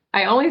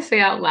I only say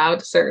out loud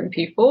to certain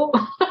people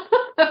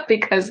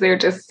because they're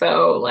just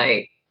so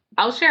like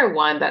I'll share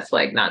one that's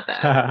like Okay, not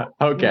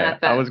I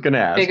that was gonna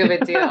ask. big of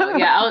a deal.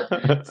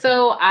 Yeah.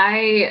 So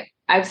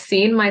I've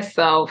seen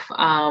myself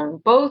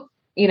both,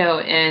 in,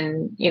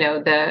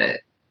 the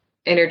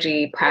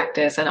energy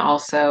practice and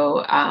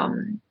also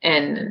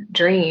in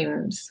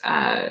dreams,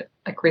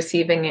 like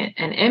receiving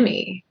an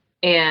Emmy.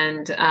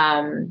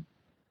 And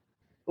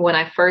when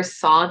I first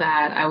saw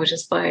that, I was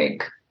just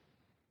like,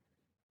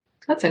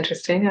 that's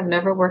interesting. I've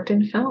never worked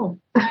in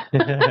film.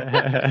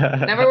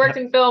 Never worked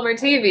in film or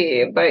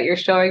TV, but you're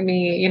showing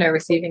me,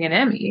 receiving an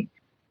Emmy.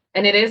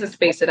 And it is a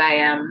space that I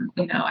am,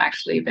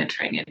 actually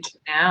venturing into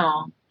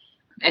now.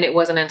 And it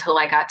wasn't until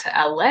I got to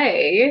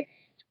LA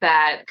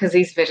that, because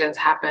these visions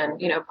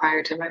happened,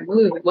 prior to my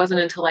move, it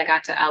wasn't until I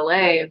got to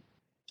LA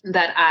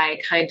that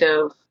I kind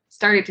of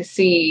started to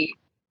see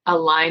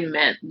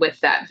alignment with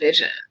that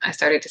vision. I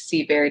started to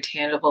see very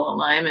tangible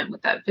alignment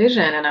with that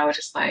vision. And I was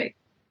just like,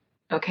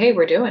 okay,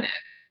 we're doing it.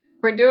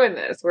 We're doing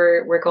this.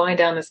 We're going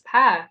down this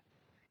path,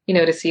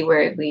 to see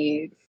where it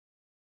leads.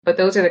 But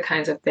those are the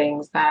kinds of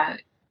things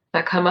that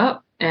come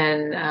up.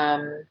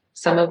 And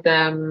some of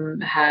them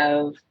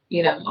have,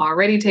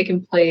 already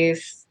taken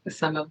place.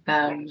 Some of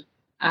them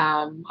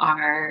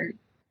are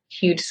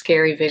huge,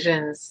 scary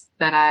visions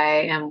that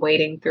I am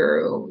wading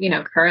through,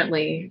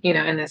 currently,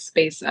 in this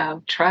space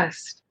of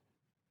trust.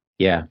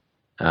 Yeah.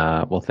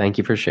 Well, thank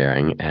you for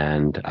sharing,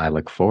 and I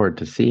look forward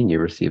to seeing you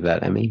receive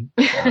that Emmy.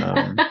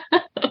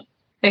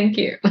 Thank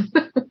you.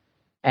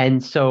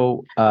 And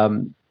so,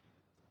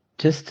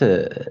 just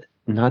to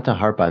not to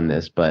harp on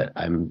this, but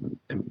I'm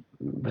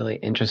really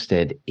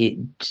interested.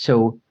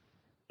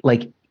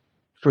 Like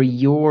for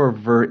your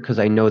because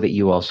I know that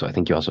I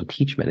think you also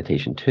teach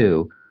meditation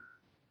too.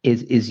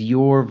 Is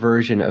your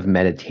version of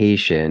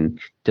meditation,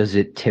 does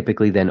it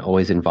typically then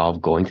always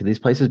involve going to these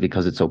places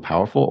because it's so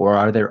powerful, or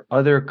are there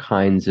other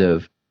kinds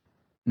of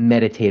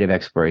meditative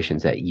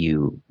explorations that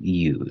you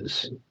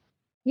use?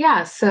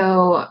 Yeah.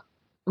 So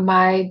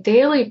my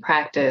daily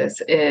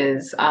practice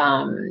is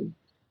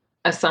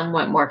a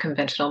somewhat more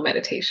conventional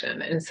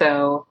meditation. And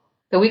so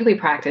the weekly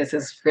practice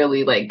is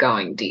really like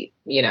going deep,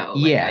 like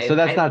Yeah, so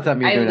that's not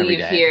something you're I doing every leave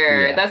day.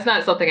 here. Yeah. That's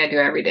not something I do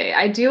every day.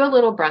 I do a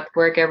little breath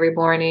work every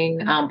morning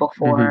Hmm.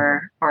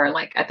 before or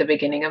like at the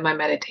beginning of my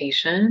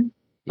meditation,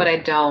 but I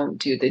Yeah. don't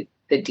do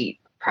the deep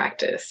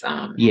practice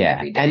Yeah,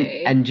 every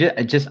and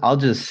day. just I'll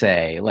just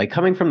say, like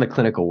coming from the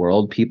clinical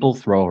world, people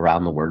throw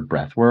around the word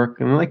breath work,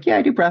 and I'm like, yeah,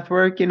 I do breath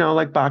work,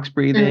 like box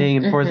breathing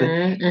and pause.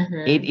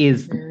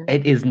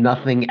 It is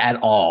nothing at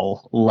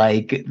all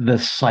like the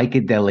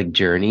psychedelic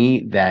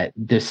journey that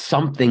there's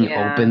something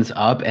Yeah. opens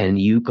up and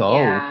you go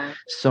Yeah.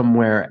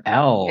 somewhere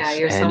Yeah. else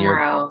You're and somewhere your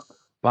else.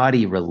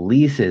 body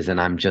releases,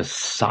 and I'm just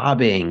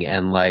sobbing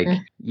and like,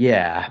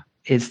 yeah,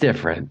 it's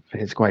different.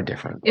 It's quite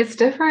different. It's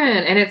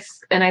different.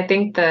 And I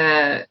think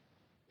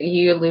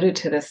you alluded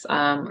to this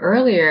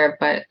earlier,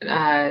 but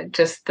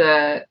just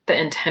the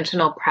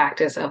intentional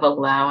practice of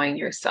allowing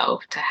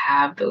yourself to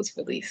have those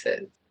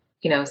releases.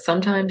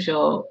 Sometimes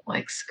you'll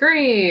like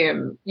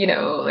scream,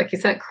 like you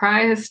said,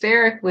 cry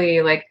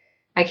hysterically. Like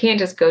I can't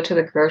just go to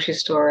the grocery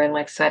store and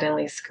like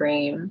suddenly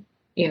scream.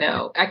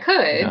 Yeah. I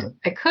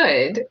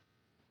could,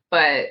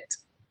 but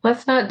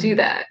let's not do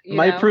that,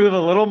 Might prove a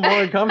little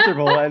more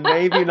uncomfortable and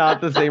maybe not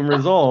the same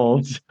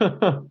results.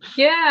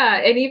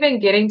 Yeah, and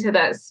even getting to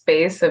that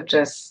space of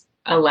just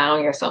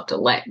allowing yourself to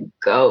let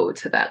go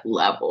to that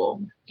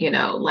level,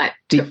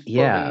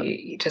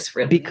 fully just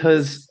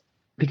release.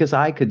 Because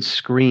I could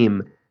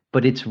scream,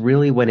 but it's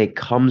really when it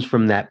comes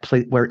from that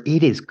place where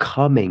it is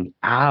coming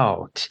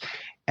out.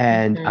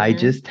 And I Mm-hmm.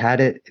 just had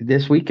it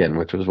this weekend,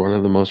 which was one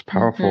of the most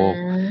powerful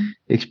Mm-hmm.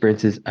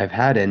 experiences I've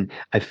had. And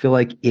I feel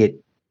like it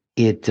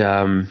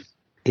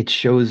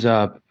shows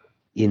up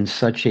in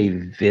such a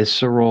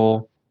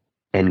visceral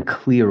and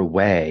clear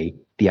way,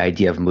 the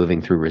idea of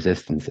moving through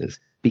resistances.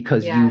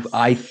 Because Yes.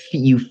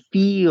 you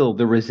feel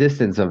the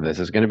resistance of this.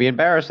 It's going to be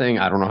embarrassing.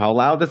 I don't know how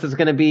loud this is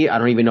going to be. I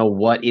don't even know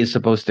what is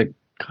supposed to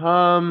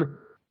come.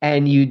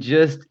 And you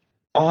just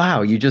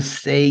allow, you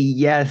just say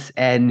yes.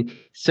 And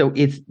so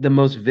it's the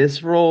most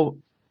visceral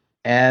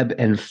ebb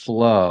and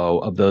flow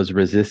of those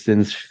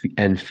resistance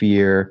and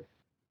fear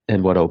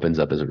and what opens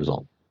up as a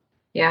result.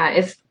 Yeah,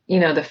 it's,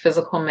 the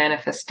physical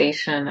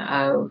manifestation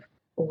of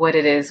what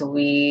it is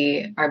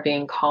we are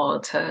being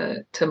called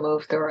to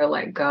move through or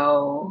let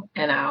go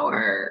in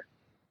our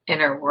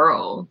inner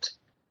world.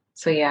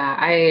 So yeah,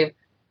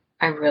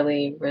 I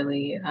really,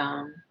 really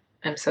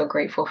am so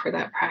grateful for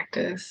that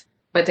practice.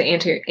 But to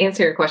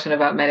answer your question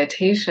about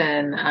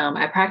meditation,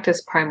 I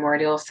practice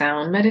primordial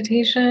sound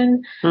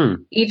meditation Hmm.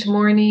 each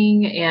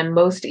morning and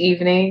most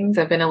evenings.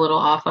 I've been a little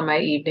off on my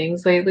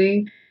evenings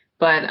lately,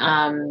 but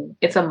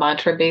it's a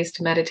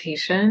mantra-based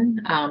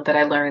meditation that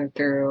I learned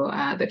through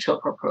the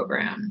Chopra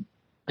program.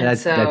 And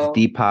That's so,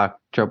 Deepak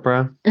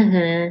Chopra.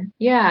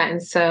 yeah,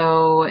 and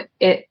so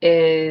it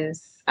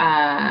is,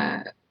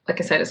 like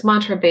I said, it's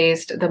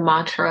mantra-based. The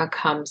mantra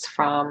comes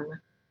from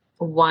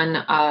one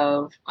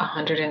of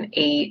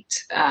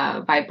 108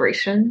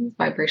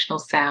 vibrational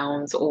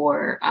sounds,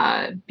 or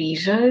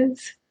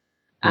bijas,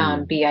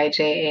 Hmm.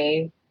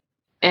 bija.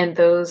 And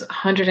those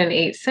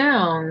 108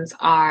 sounds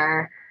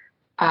are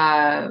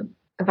uh,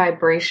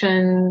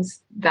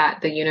 vibrations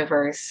that the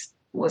universe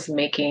was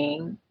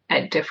making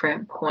at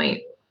different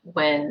point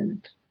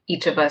when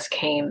each of us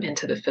came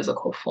into the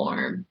physical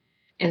form.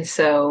 And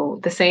so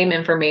the same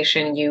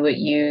information you would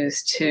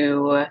use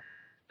to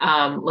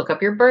look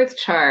up your birth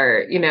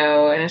chart, in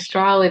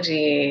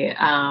astrology,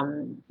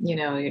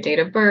 your date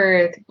of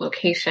birth,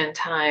 location,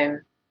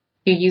 time,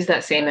 you use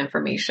that same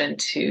information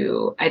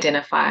to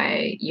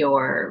identify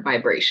your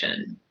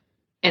vibration.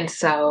 And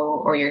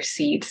so, or your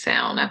seed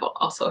sound, I've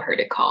also heard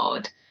it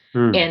called.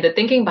 Hmm. And the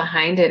thinking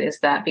behind it is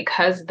that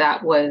because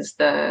that was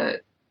the,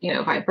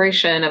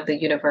 vibration of the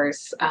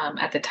universe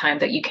at the time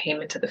that you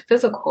came into the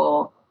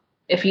physical,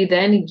 if you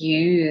then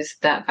use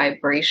that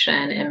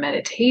vibration in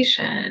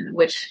meditation,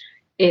 which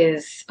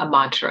is a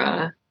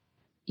mantra,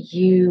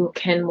 you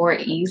can more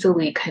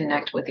easily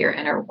connect with your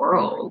inner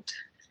world.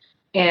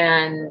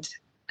 And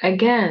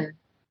again,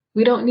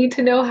 we don't need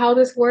to know how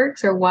this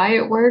works or why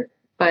it works,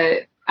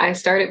 but I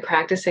started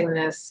practicing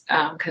this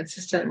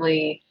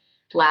consistently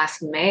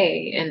last May,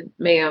 in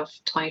May of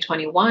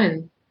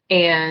 2021,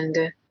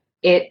 and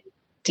it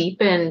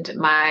deepened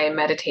my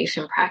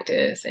meditation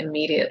practice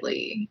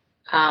immediately.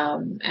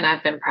 And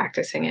I've been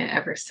practicing it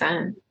ever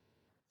since.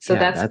 So Yeah,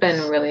 that's been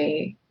that's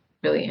really,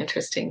 really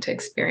interesting to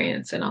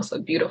experience and also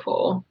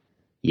beautiful.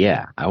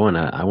 yeah. I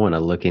wanna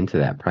look into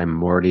that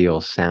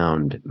primordial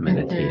sound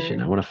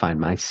meditation. I Hmm. want to find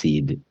my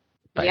seed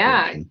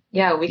Yeah, vibration,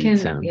 yeah, seed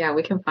sound.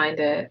 we can find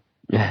it.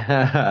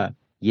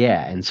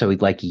 Yeah, and so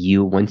like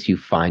once you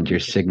find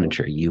your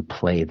signature, you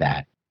play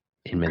that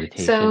in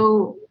meditation.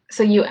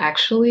 So you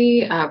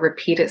actually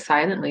repeat it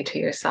silently to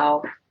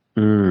yourself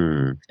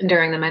Mm,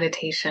 during the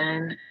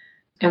meditation.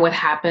 And what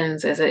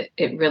happens is it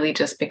really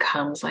just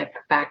becomes like the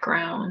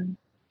background.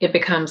 It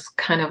becomes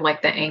kind of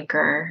like the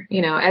anchor,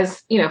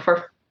 as,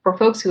 for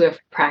folks who have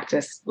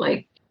practiced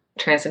like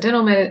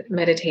transcendental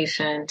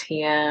meditation,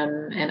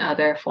 TM, and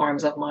other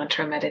forms of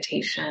mantra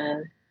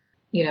meditation,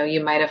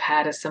 you might have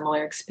had a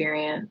similar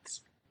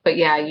experience. But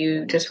yeah,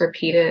 you just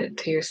repeat it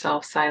to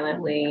yourself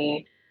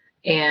silently,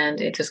 and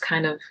it just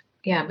kind of,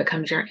 yeah,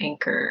 becomes your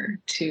anchor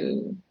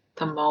to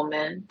the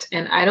moment.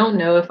 And I don't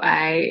know if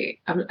I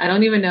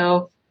don't even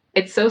know.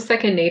 It's so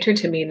second nature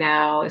to me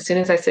now. As soon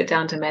as I sit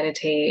down to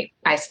meditate,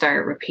 I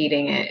start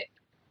repeating it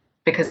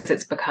because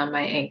it's become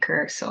my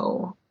anchor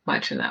so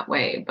much in that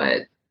way.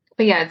 But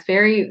yeah, it's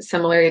very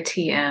similar to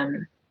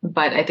TM,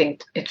 but I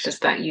think it's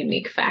just that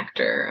unique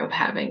factor of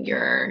having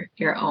your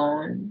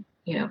own,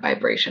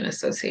 vibration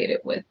associated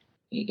with,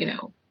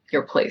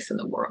 your place in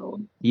the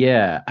world.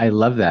 yeah, I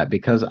love that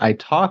because I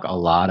talk a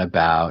lot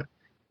about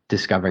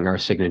discovering our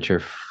signature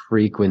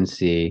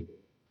frequency,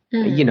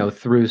 Mm,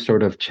 through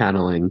sort of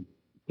channeling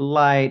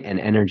light and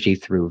energy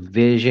through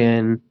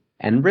vision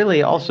and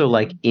really also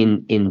like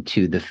mhm,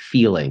 into the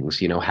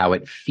feelings, how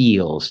it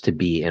feels to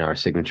be in our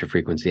signature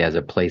frequency as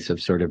a place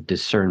of sort of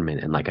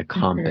discernment and like a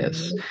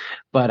compass. mhm,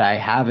 But I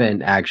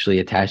haven't actually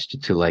attached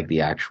it to like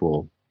the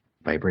actual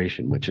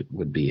vibration, which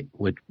would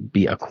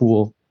be a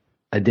cool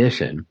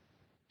addition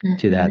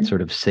to that mhm.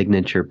 sort of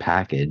signature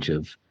package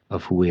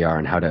of who we are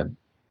and how to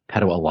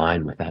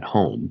align with that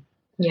home.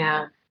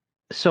 Yeah.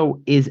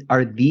 So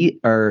are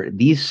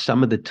these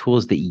some of the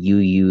tools that you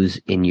use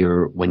in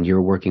when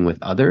you're working with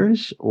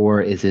others,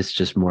 or is this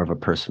just more of a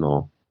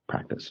personal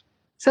practice?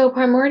 So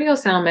primordial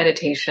sound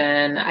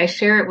meditation, I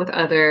share it with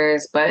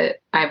others, but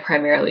I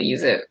primarily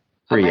use it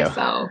For on you.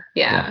 myself.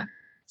 Yeah. Yeah.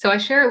 So I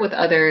share it with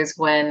others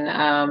when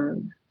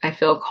I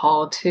feel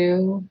called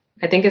to.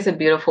 I think it's a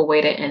beautiful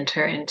way to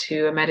enter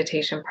into a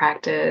meditation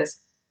practice,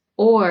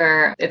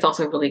 or it's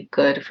also really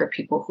good for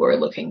people who are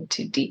looking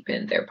to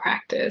deepen their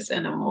practice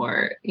in a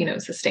more,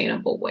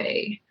 sustainable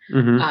way,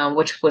 Mm-hmm.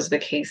 which was the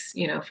case,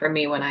 for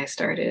me when I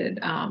started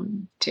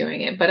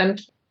doing it. But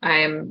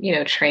I'm,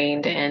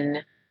 trained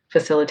in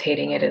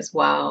facilitating it as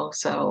well.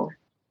 So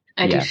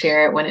I do Yes.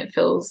 share it when it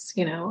feels,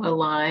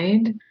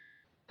 aligned.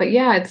 But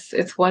yeah,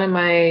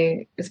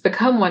 it's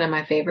become one of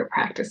my favorite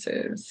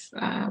practices,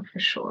 for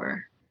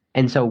sure.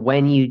 And so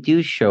when you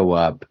do show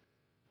up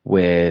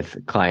with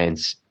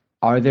clients,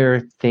 are there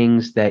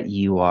things that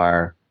you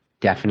are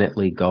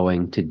definitely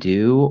going to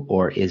do,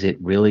 or is it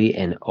really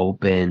an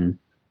open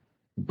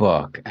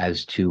book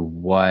as to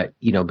what,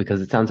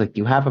 because it sounds like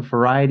you have a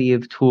variety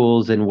of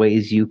tools and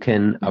ways you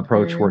can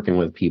approach Mhm. working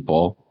with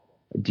people.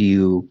 Do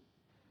you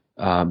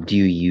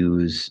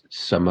use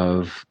some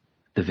of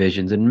the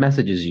visions and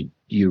messages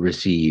you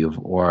receive,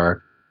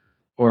 or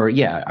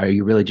yeah, are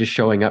you really just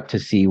showing up to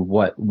see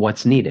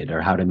what's needed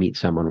or how to meet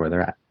someone where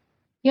they're at?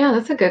 Yeah,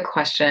 that's a good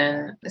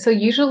question. So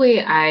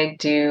usually I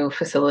do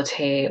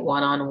facilitate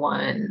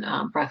one-on-one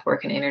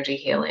breathwork and energy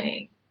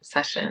healing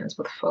sessions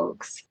with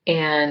folks.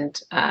 And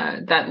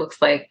that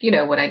looks like,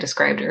 what I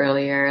described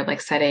earlier, like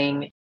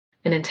setting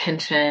an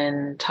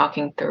intention,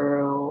 talking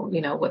through,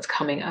 what's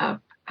coming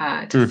up,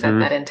 to set Mm-hmm.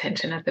 that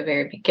intention at the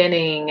very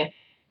beginning,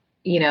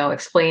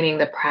 explaining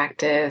the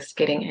practice,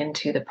 getting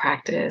into the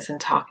practice and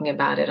talking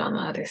about it on the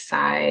other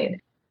side.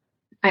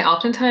 I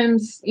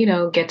oftentimes,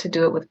 get to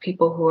do it with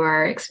people who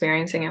are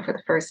experiencing it for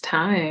the first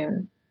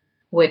time,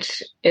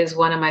 which is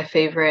one of my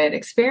favorite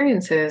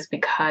experiences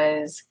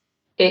because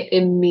it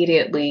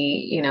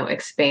immediately,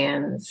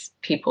 expands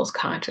people's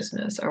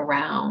consciousness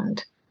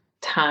around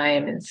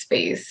time and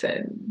space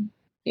and,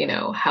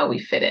 how we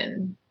fit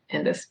in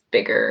this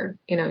bigger,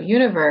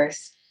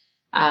 universe.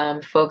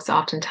 Folks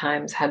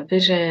oftentimes have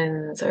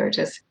visions or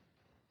just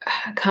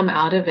come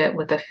out of it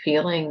with a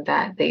feeling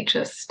that they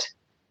just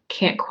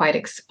can't quite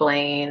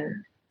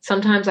explain.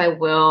 Sometimes I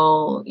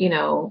will,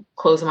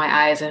 close my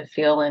eyes and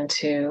feel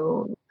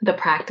into the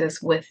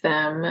practice with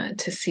them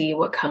to see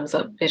what comes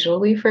up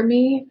visually for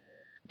me.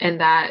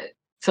 And that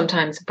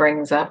sometimes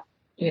brings up,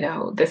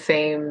 the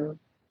same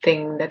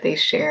thing that they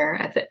share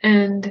at the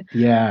end.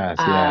 Yes,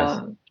 yes.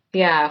 Uh,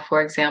 yeah,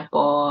 for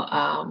example,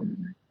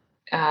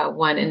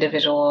 one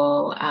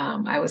individual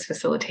I was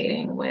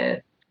facilitating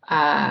with,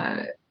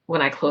 uh,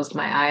 when I closed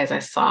my eyes, I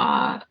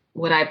saw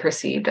what I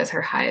perceived as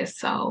her highest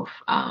self,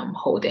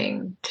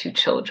 holding two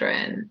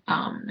children,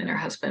 and her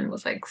husband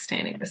was like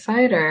standing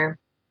beside her.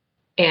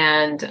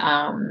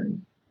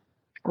 And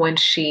when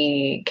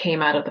she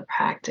came out of the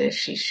practice,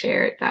 she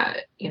shared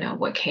that,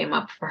 what came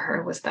up for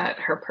her was that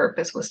her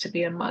purpose was to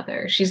be a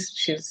mother.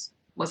 She's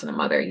wasn't a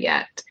mother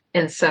yet.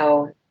 And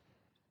so,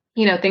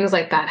 things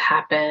like that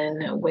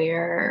happen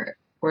where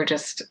we're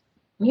just,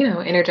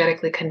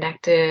 energetically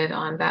connected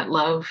on that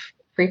love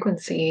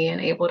frequency and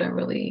able to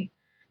really,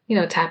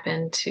 tap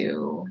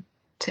into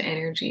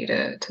energy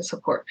to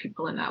support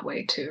people in that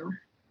way too.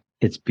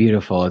 It's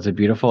beautiful. It's a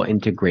beautiful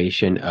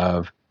integration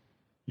of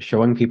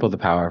showing people the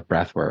power of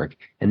breath work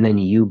and then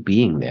you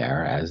being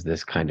there as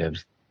this kind of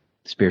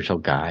spiritual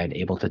guide,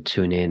 able to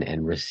tune in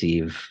and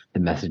receive the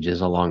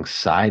messages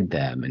alongside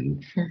them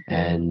and Mm-hmm.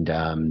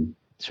 and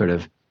sort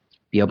of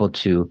be able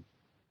to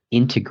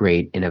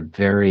integrate in a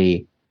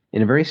very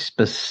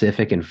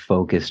specific and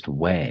focused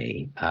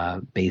way,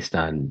 based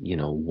on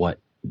what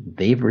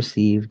they've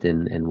received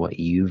and what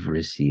you've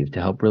received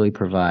to help really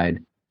provide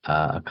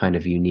a kind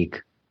of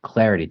unique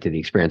clarity to the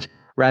experience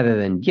rather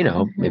than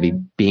maybe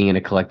Mm-hmm. being in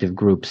a collective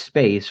group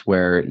space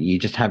where you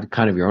just have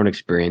kind of your own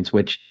experience,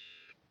 which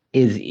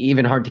is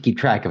even hard to keep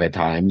track of at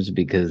times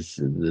because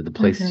the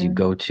places you Mm-hmm.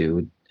 go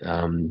to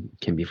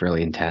can be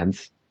fairly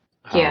intense.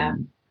 Yeah.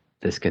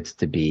 This gets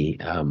to be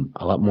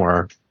a lot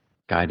more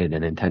guided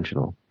and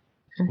intentional,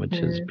 which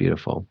is Mm-hmm.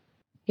 beautiful.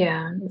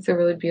 Yeah, it's a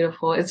really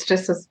beautiful. It's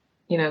just as,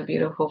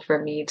 beautiful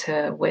for me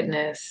to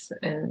witness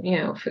and,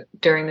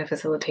 during the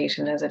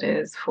facilitation as it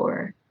is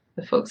for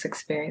the folks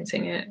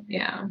experiencing it.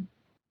 Yeah.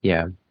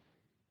 Yeah.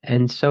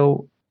 And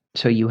so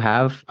you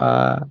have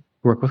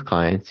work with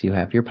clients, you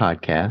have your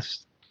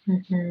podcast.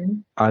 Hmm.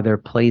 Are there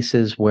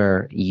places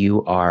where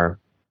you are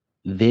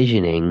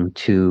visioning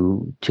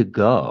to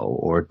go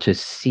or to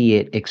see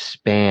it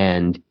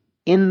expand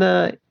in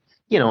the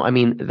I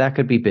mean, that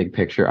could be big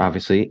picture,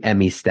 obviously,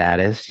 Emmy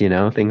status,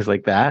 things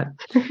like that,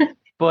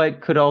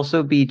 but could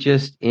also be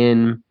just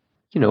in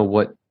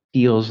what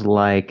feels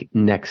like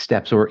next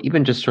steps or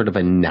even just sort of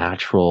a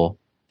natural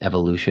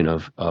evolution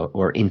of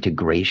or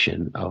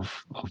integration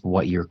of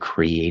what you're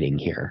creating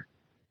here.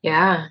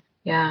 Yeah.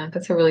 Yeah.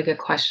 That's a really good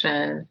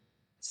question.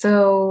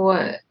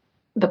 So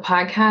the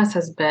podcast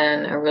has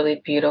been a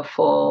really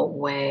beautiful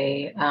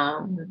way.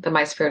 The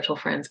My Spiritual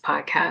Friends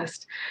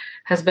podcast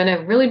has been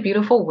a really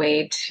beautiful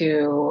way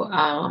to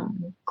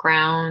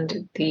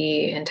ground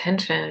the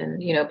intention,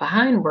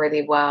 behind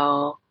Worthy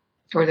Well,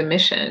 or the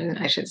mission,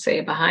 I should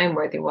say, behind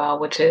Worthy Well,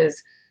 which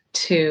is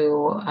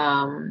to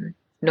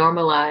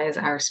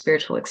normalize our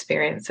spiritual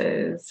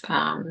experiences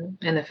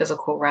in the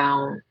physical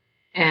realm,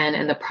 and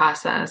in the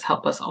process,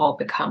 help us all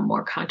become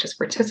more conscious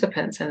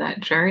participants in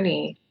that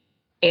journey.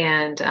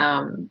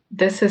 And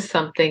this is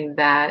something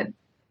that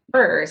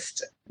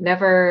first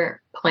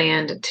never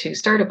planned to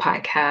start a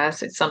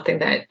podcast. It's something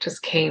that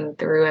just came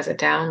through as a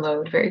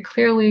download very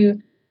clearly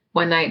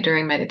one night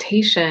during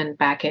meditation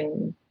back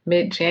in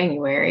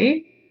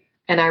mid-January.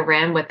 And I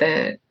ran with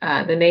it.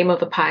 The name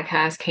of the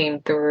podcast came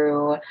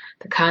through,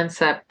 the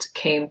concept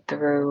came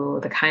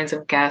through, the kinds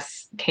of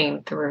guests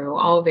came through,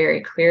 all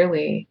very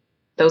clearly.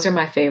 Those are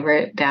my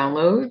favorite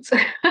downloads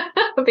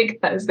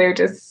because they're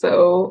just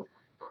so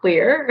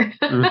clear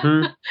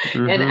and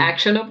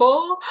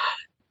actionable.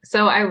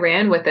 So I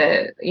ran with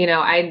it.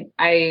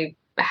 I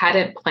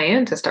hadn't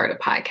planned to start a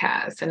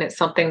podcast, and it's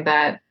something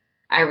that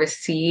I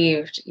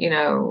received,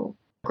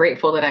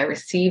 grateful that I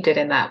received it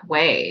in that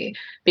way,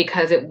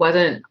 because it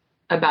wasn't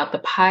about the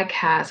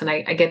podcast. And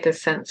I get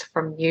this sense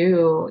from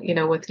you,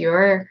 with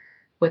your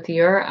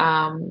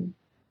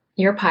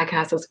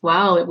podcast as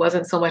well. It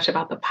wasn't so much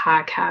about the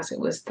podcast. It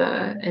was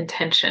the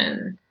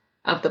intention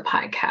of the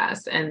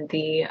podcast and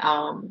the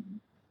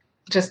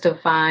just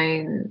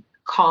divine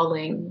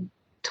calling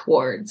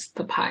towards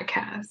the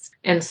podcast.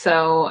 And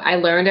so I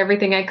learned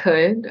everything I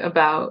could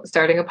about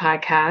starting a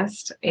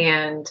podcast.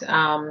 And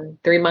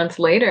 3 months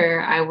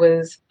later, I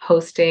was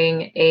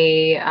hosting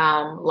a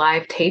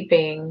live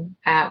taping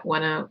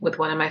with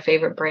one of my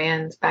favorite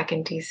brands back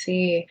in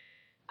DC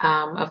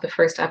of the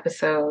first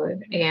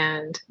episode.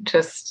 And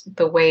just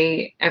the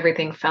way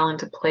everything fell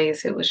into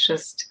place, it was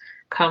just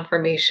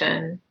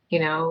confirmation,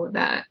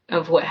 that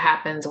of what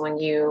happens when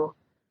you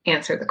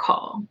answer the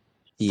call.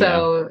 Yeah.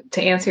 So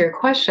to answer your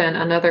question,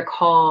 another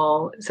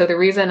call. So the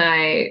reason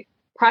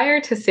prior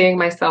to seeing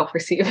myself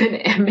receive an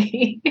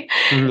Emmy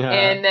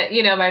and,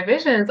 my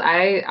visions,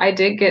 I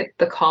did get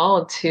the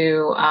call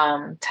to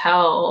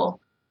tell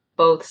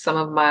both some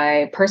of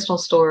my personal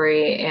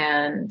story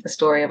and the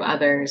story of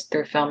others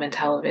through film and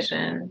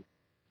television.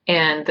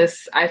 And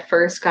I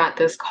first got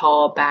this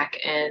call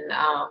back in,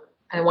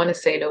 I want to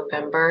say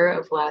November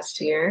of last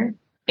year.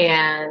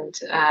 And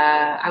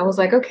I was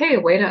like, okay,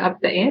 way to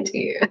up the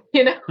ante,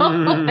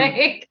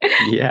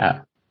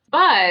 Yeah.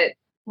 But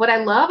what I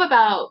love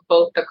about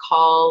both the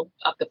call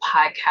of the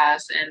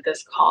podcast and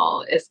this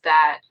call is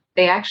that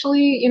they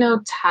actually,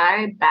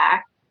 tie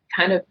back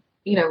kind of,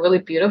 really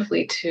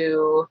beautifully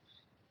to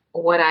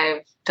what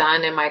I've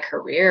done in my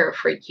career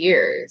for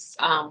years,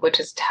 which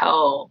is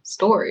tell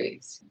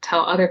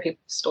other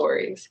people's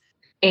stories.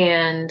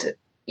 And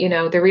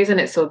the reason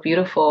it's so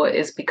beautiful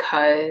is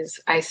because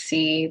I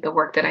see the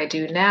work that I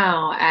do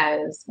now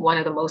as one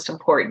of the most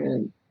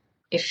important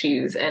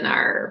issues of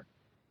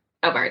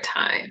our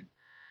time,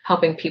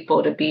 helping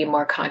people to be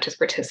more conscious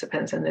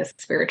participants in this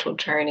spiritual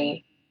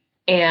journey.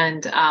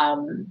 And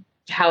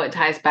how it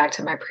ties back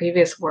to my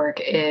previous work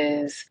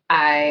is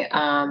I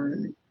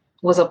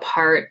was a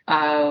part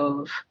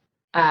of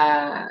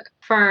a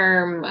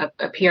firm,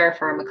 a PR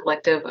firm, a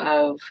collective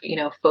of,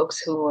 folks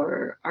who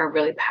are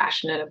really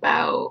passionate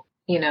about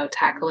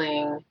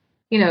tackling,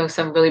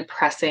 some really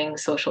pressing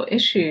social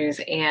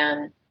issues.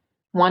 And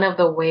one of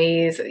the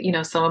ways,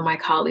 some of my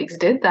colleagues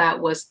did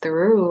that was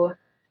through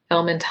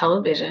film and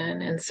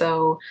television. And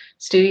so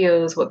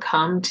studios would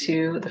come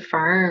to the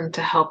firm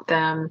to help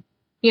them,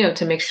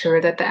 to make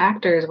sure that the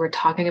actors were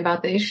talking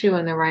about the issue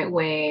in the right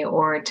way,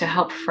 or to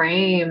help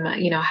frame,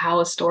 how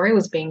a story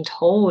was being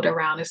told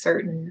around a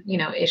certain,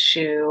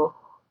 issue.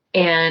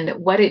 And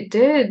what it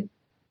did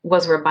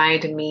was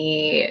remind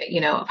me,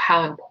 of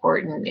how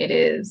important it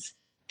is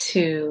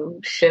to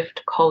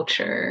shift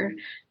culture,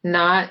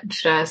 not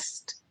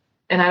just,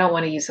 and I don't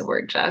want to use the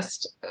word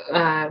just,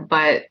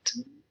 but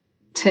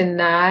to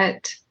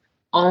not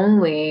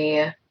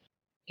only,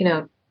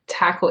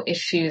 tackle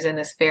issues in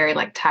this very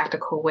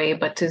tactical way,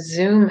 but to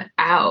zoom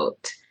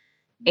out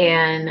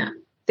and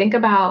think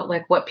about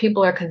what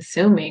people are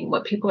consuming,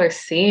 what people are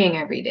seeing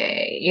every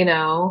day,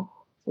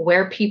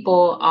 where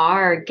people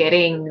are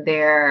getting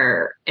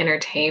their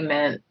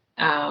entertainment,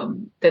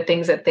 the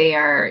things that they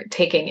are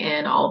taking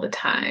in all the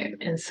time.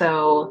 And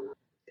so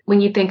when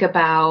you think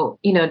about,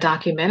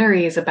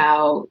 documentaries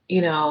about,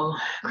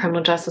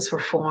 criminal justice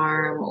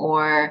reform,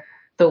 or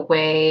the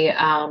way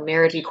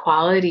marriage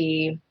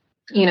equality,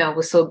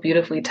 was so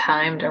beautifully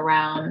timed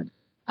around,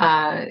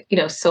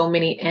 so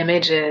many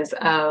images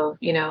of,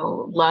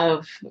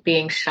 love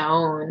being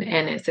shown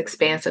and its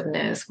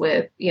expansiveness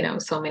with,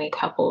 so many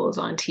couples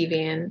on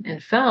TV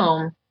and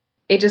film.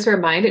 It just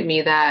reminded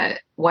me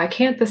that why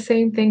can't the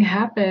same thing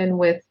happen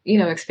with,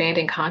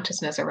 expanding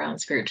consciousness around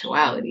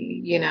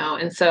spirituality,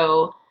 And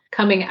so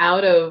coming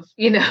out of,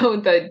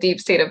 the deep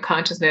state of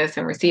consciousness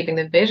and receiving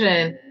the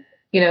vision,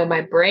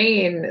 my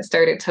brain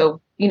started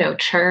to,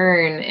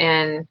 churn,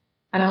 and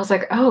I was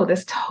like, oh,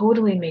 this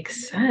totally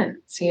makes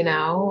sense,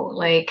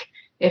 like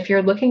if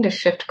you're looking to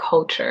shift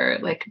culture,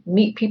 like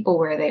meet people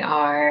where they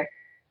are,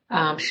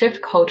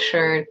 shift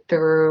culture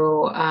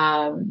through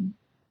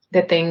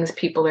the things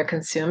people are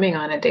consuming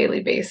on a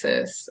daily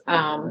basis,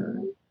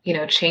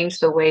 change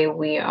the way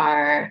we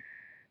are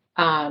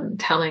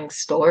telling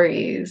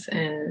stories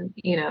and,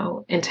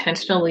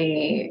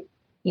 intentionally,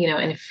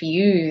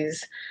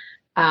 infuse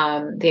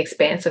the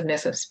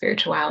expansiveness of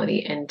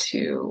spirituality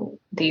into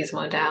these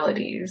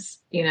modalities,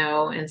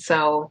 and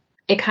so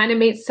it kind of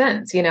made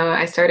sense.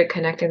 I started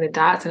connecting the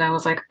dots and I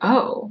was like,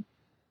 oh,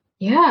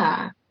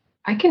 yeah,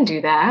 I can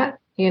do that,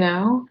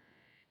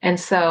 And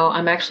so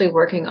I'm actually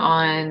working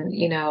on,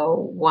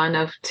 one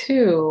of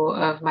two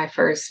of my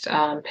first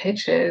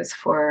pitches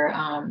for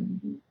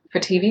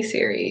TV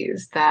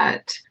series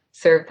that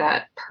serve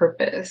that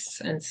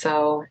purpose. And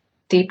so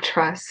deep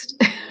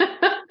trust,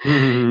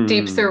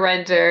 deep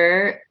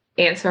surrender,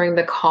 answering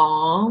the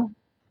call.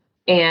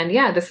 And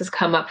yeah, this has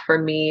come up for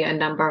me a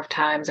number of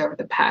times over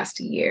the past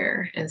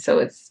year. And so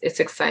it's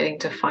exciting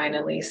to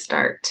finally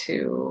start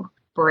to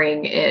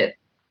bring it,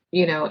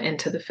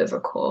 into the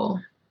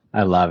physical.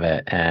 I love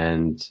it.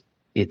 And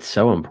it's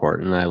so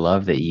important. I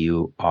love that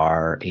you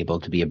are able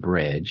to be a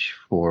bridge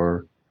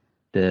for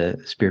the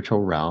spiritual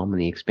realm and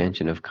the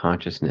expansion of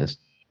consciousness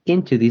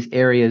into these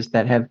areas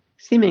that have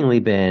seemingly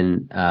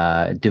been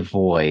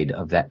devoid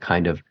of that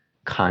kind of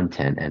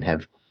content and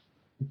have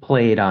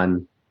played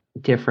on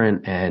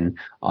different and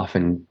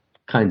often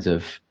kinds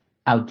of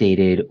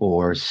outdated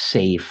or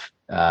safe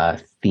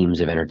themes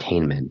of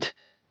entertainment.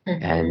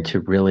 And to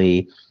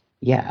really,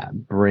 yeah,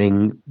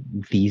 bring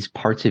these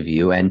parts of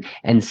you and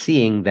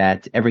seeing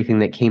that everything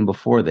that came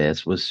before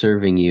this was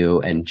serving you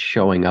and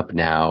showing up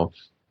now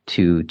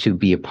to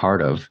be a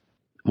part of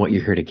what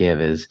you're here to give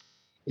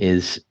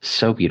is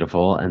so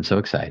beautiful and so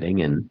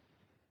exciting. And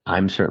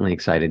I'm certainly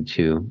excited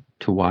to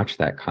watch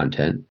that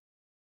content.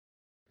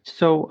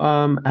 So,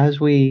 as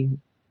we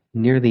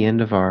near the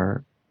end of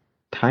our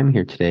time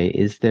here today,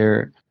 is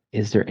there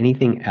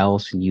anything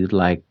else you'd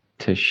like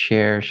to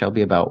share,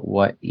 Shelby, about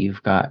what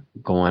you've got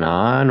going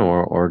on,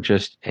 or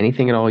just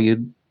anything at all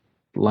you'd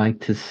like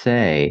to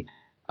say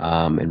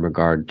in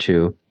regard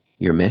to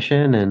your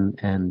mission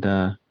and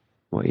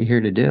what you're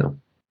here to do?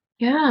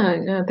 Yeah,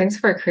 no, thanks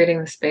for creating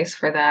the space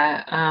for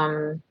that.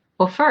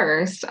 Well,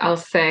 first, I'll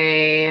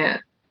say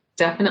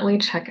definitely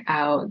check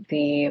out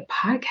the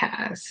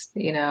podcast.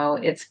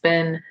 It's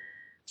been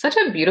such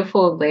a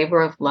beautiful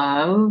labor of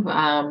love.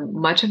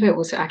 Much of it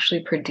was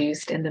actually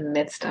produced in the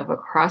midst of a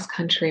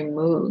cross-country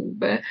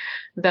move,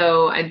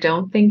 though I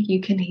don't think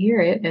you can hear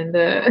it in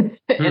the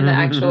in the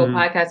actual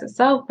podcast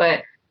itself.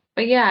 But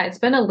yeah, it's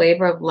been a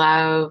labor of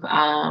love.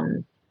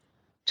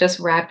 Just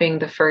wrapping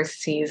the first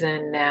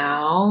season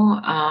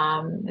now.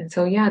 And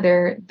so, yeah,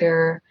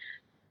 they're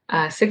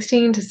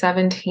 16 to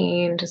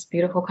 17, just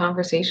beautiful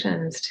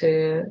conversations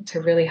to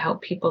really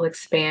help people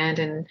expand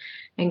and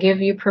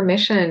give you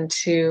permission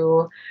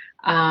to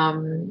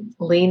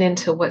lean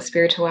into what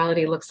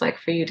spirituality looks like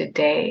for you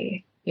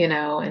today, in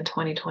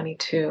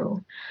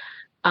 2022.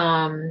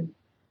 And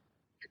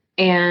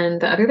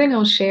the other thing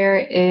I'll share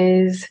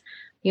is,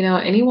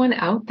 anyone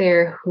out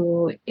there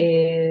who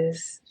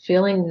is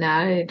feeling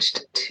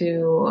nudged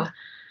to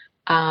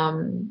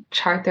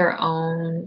chart their own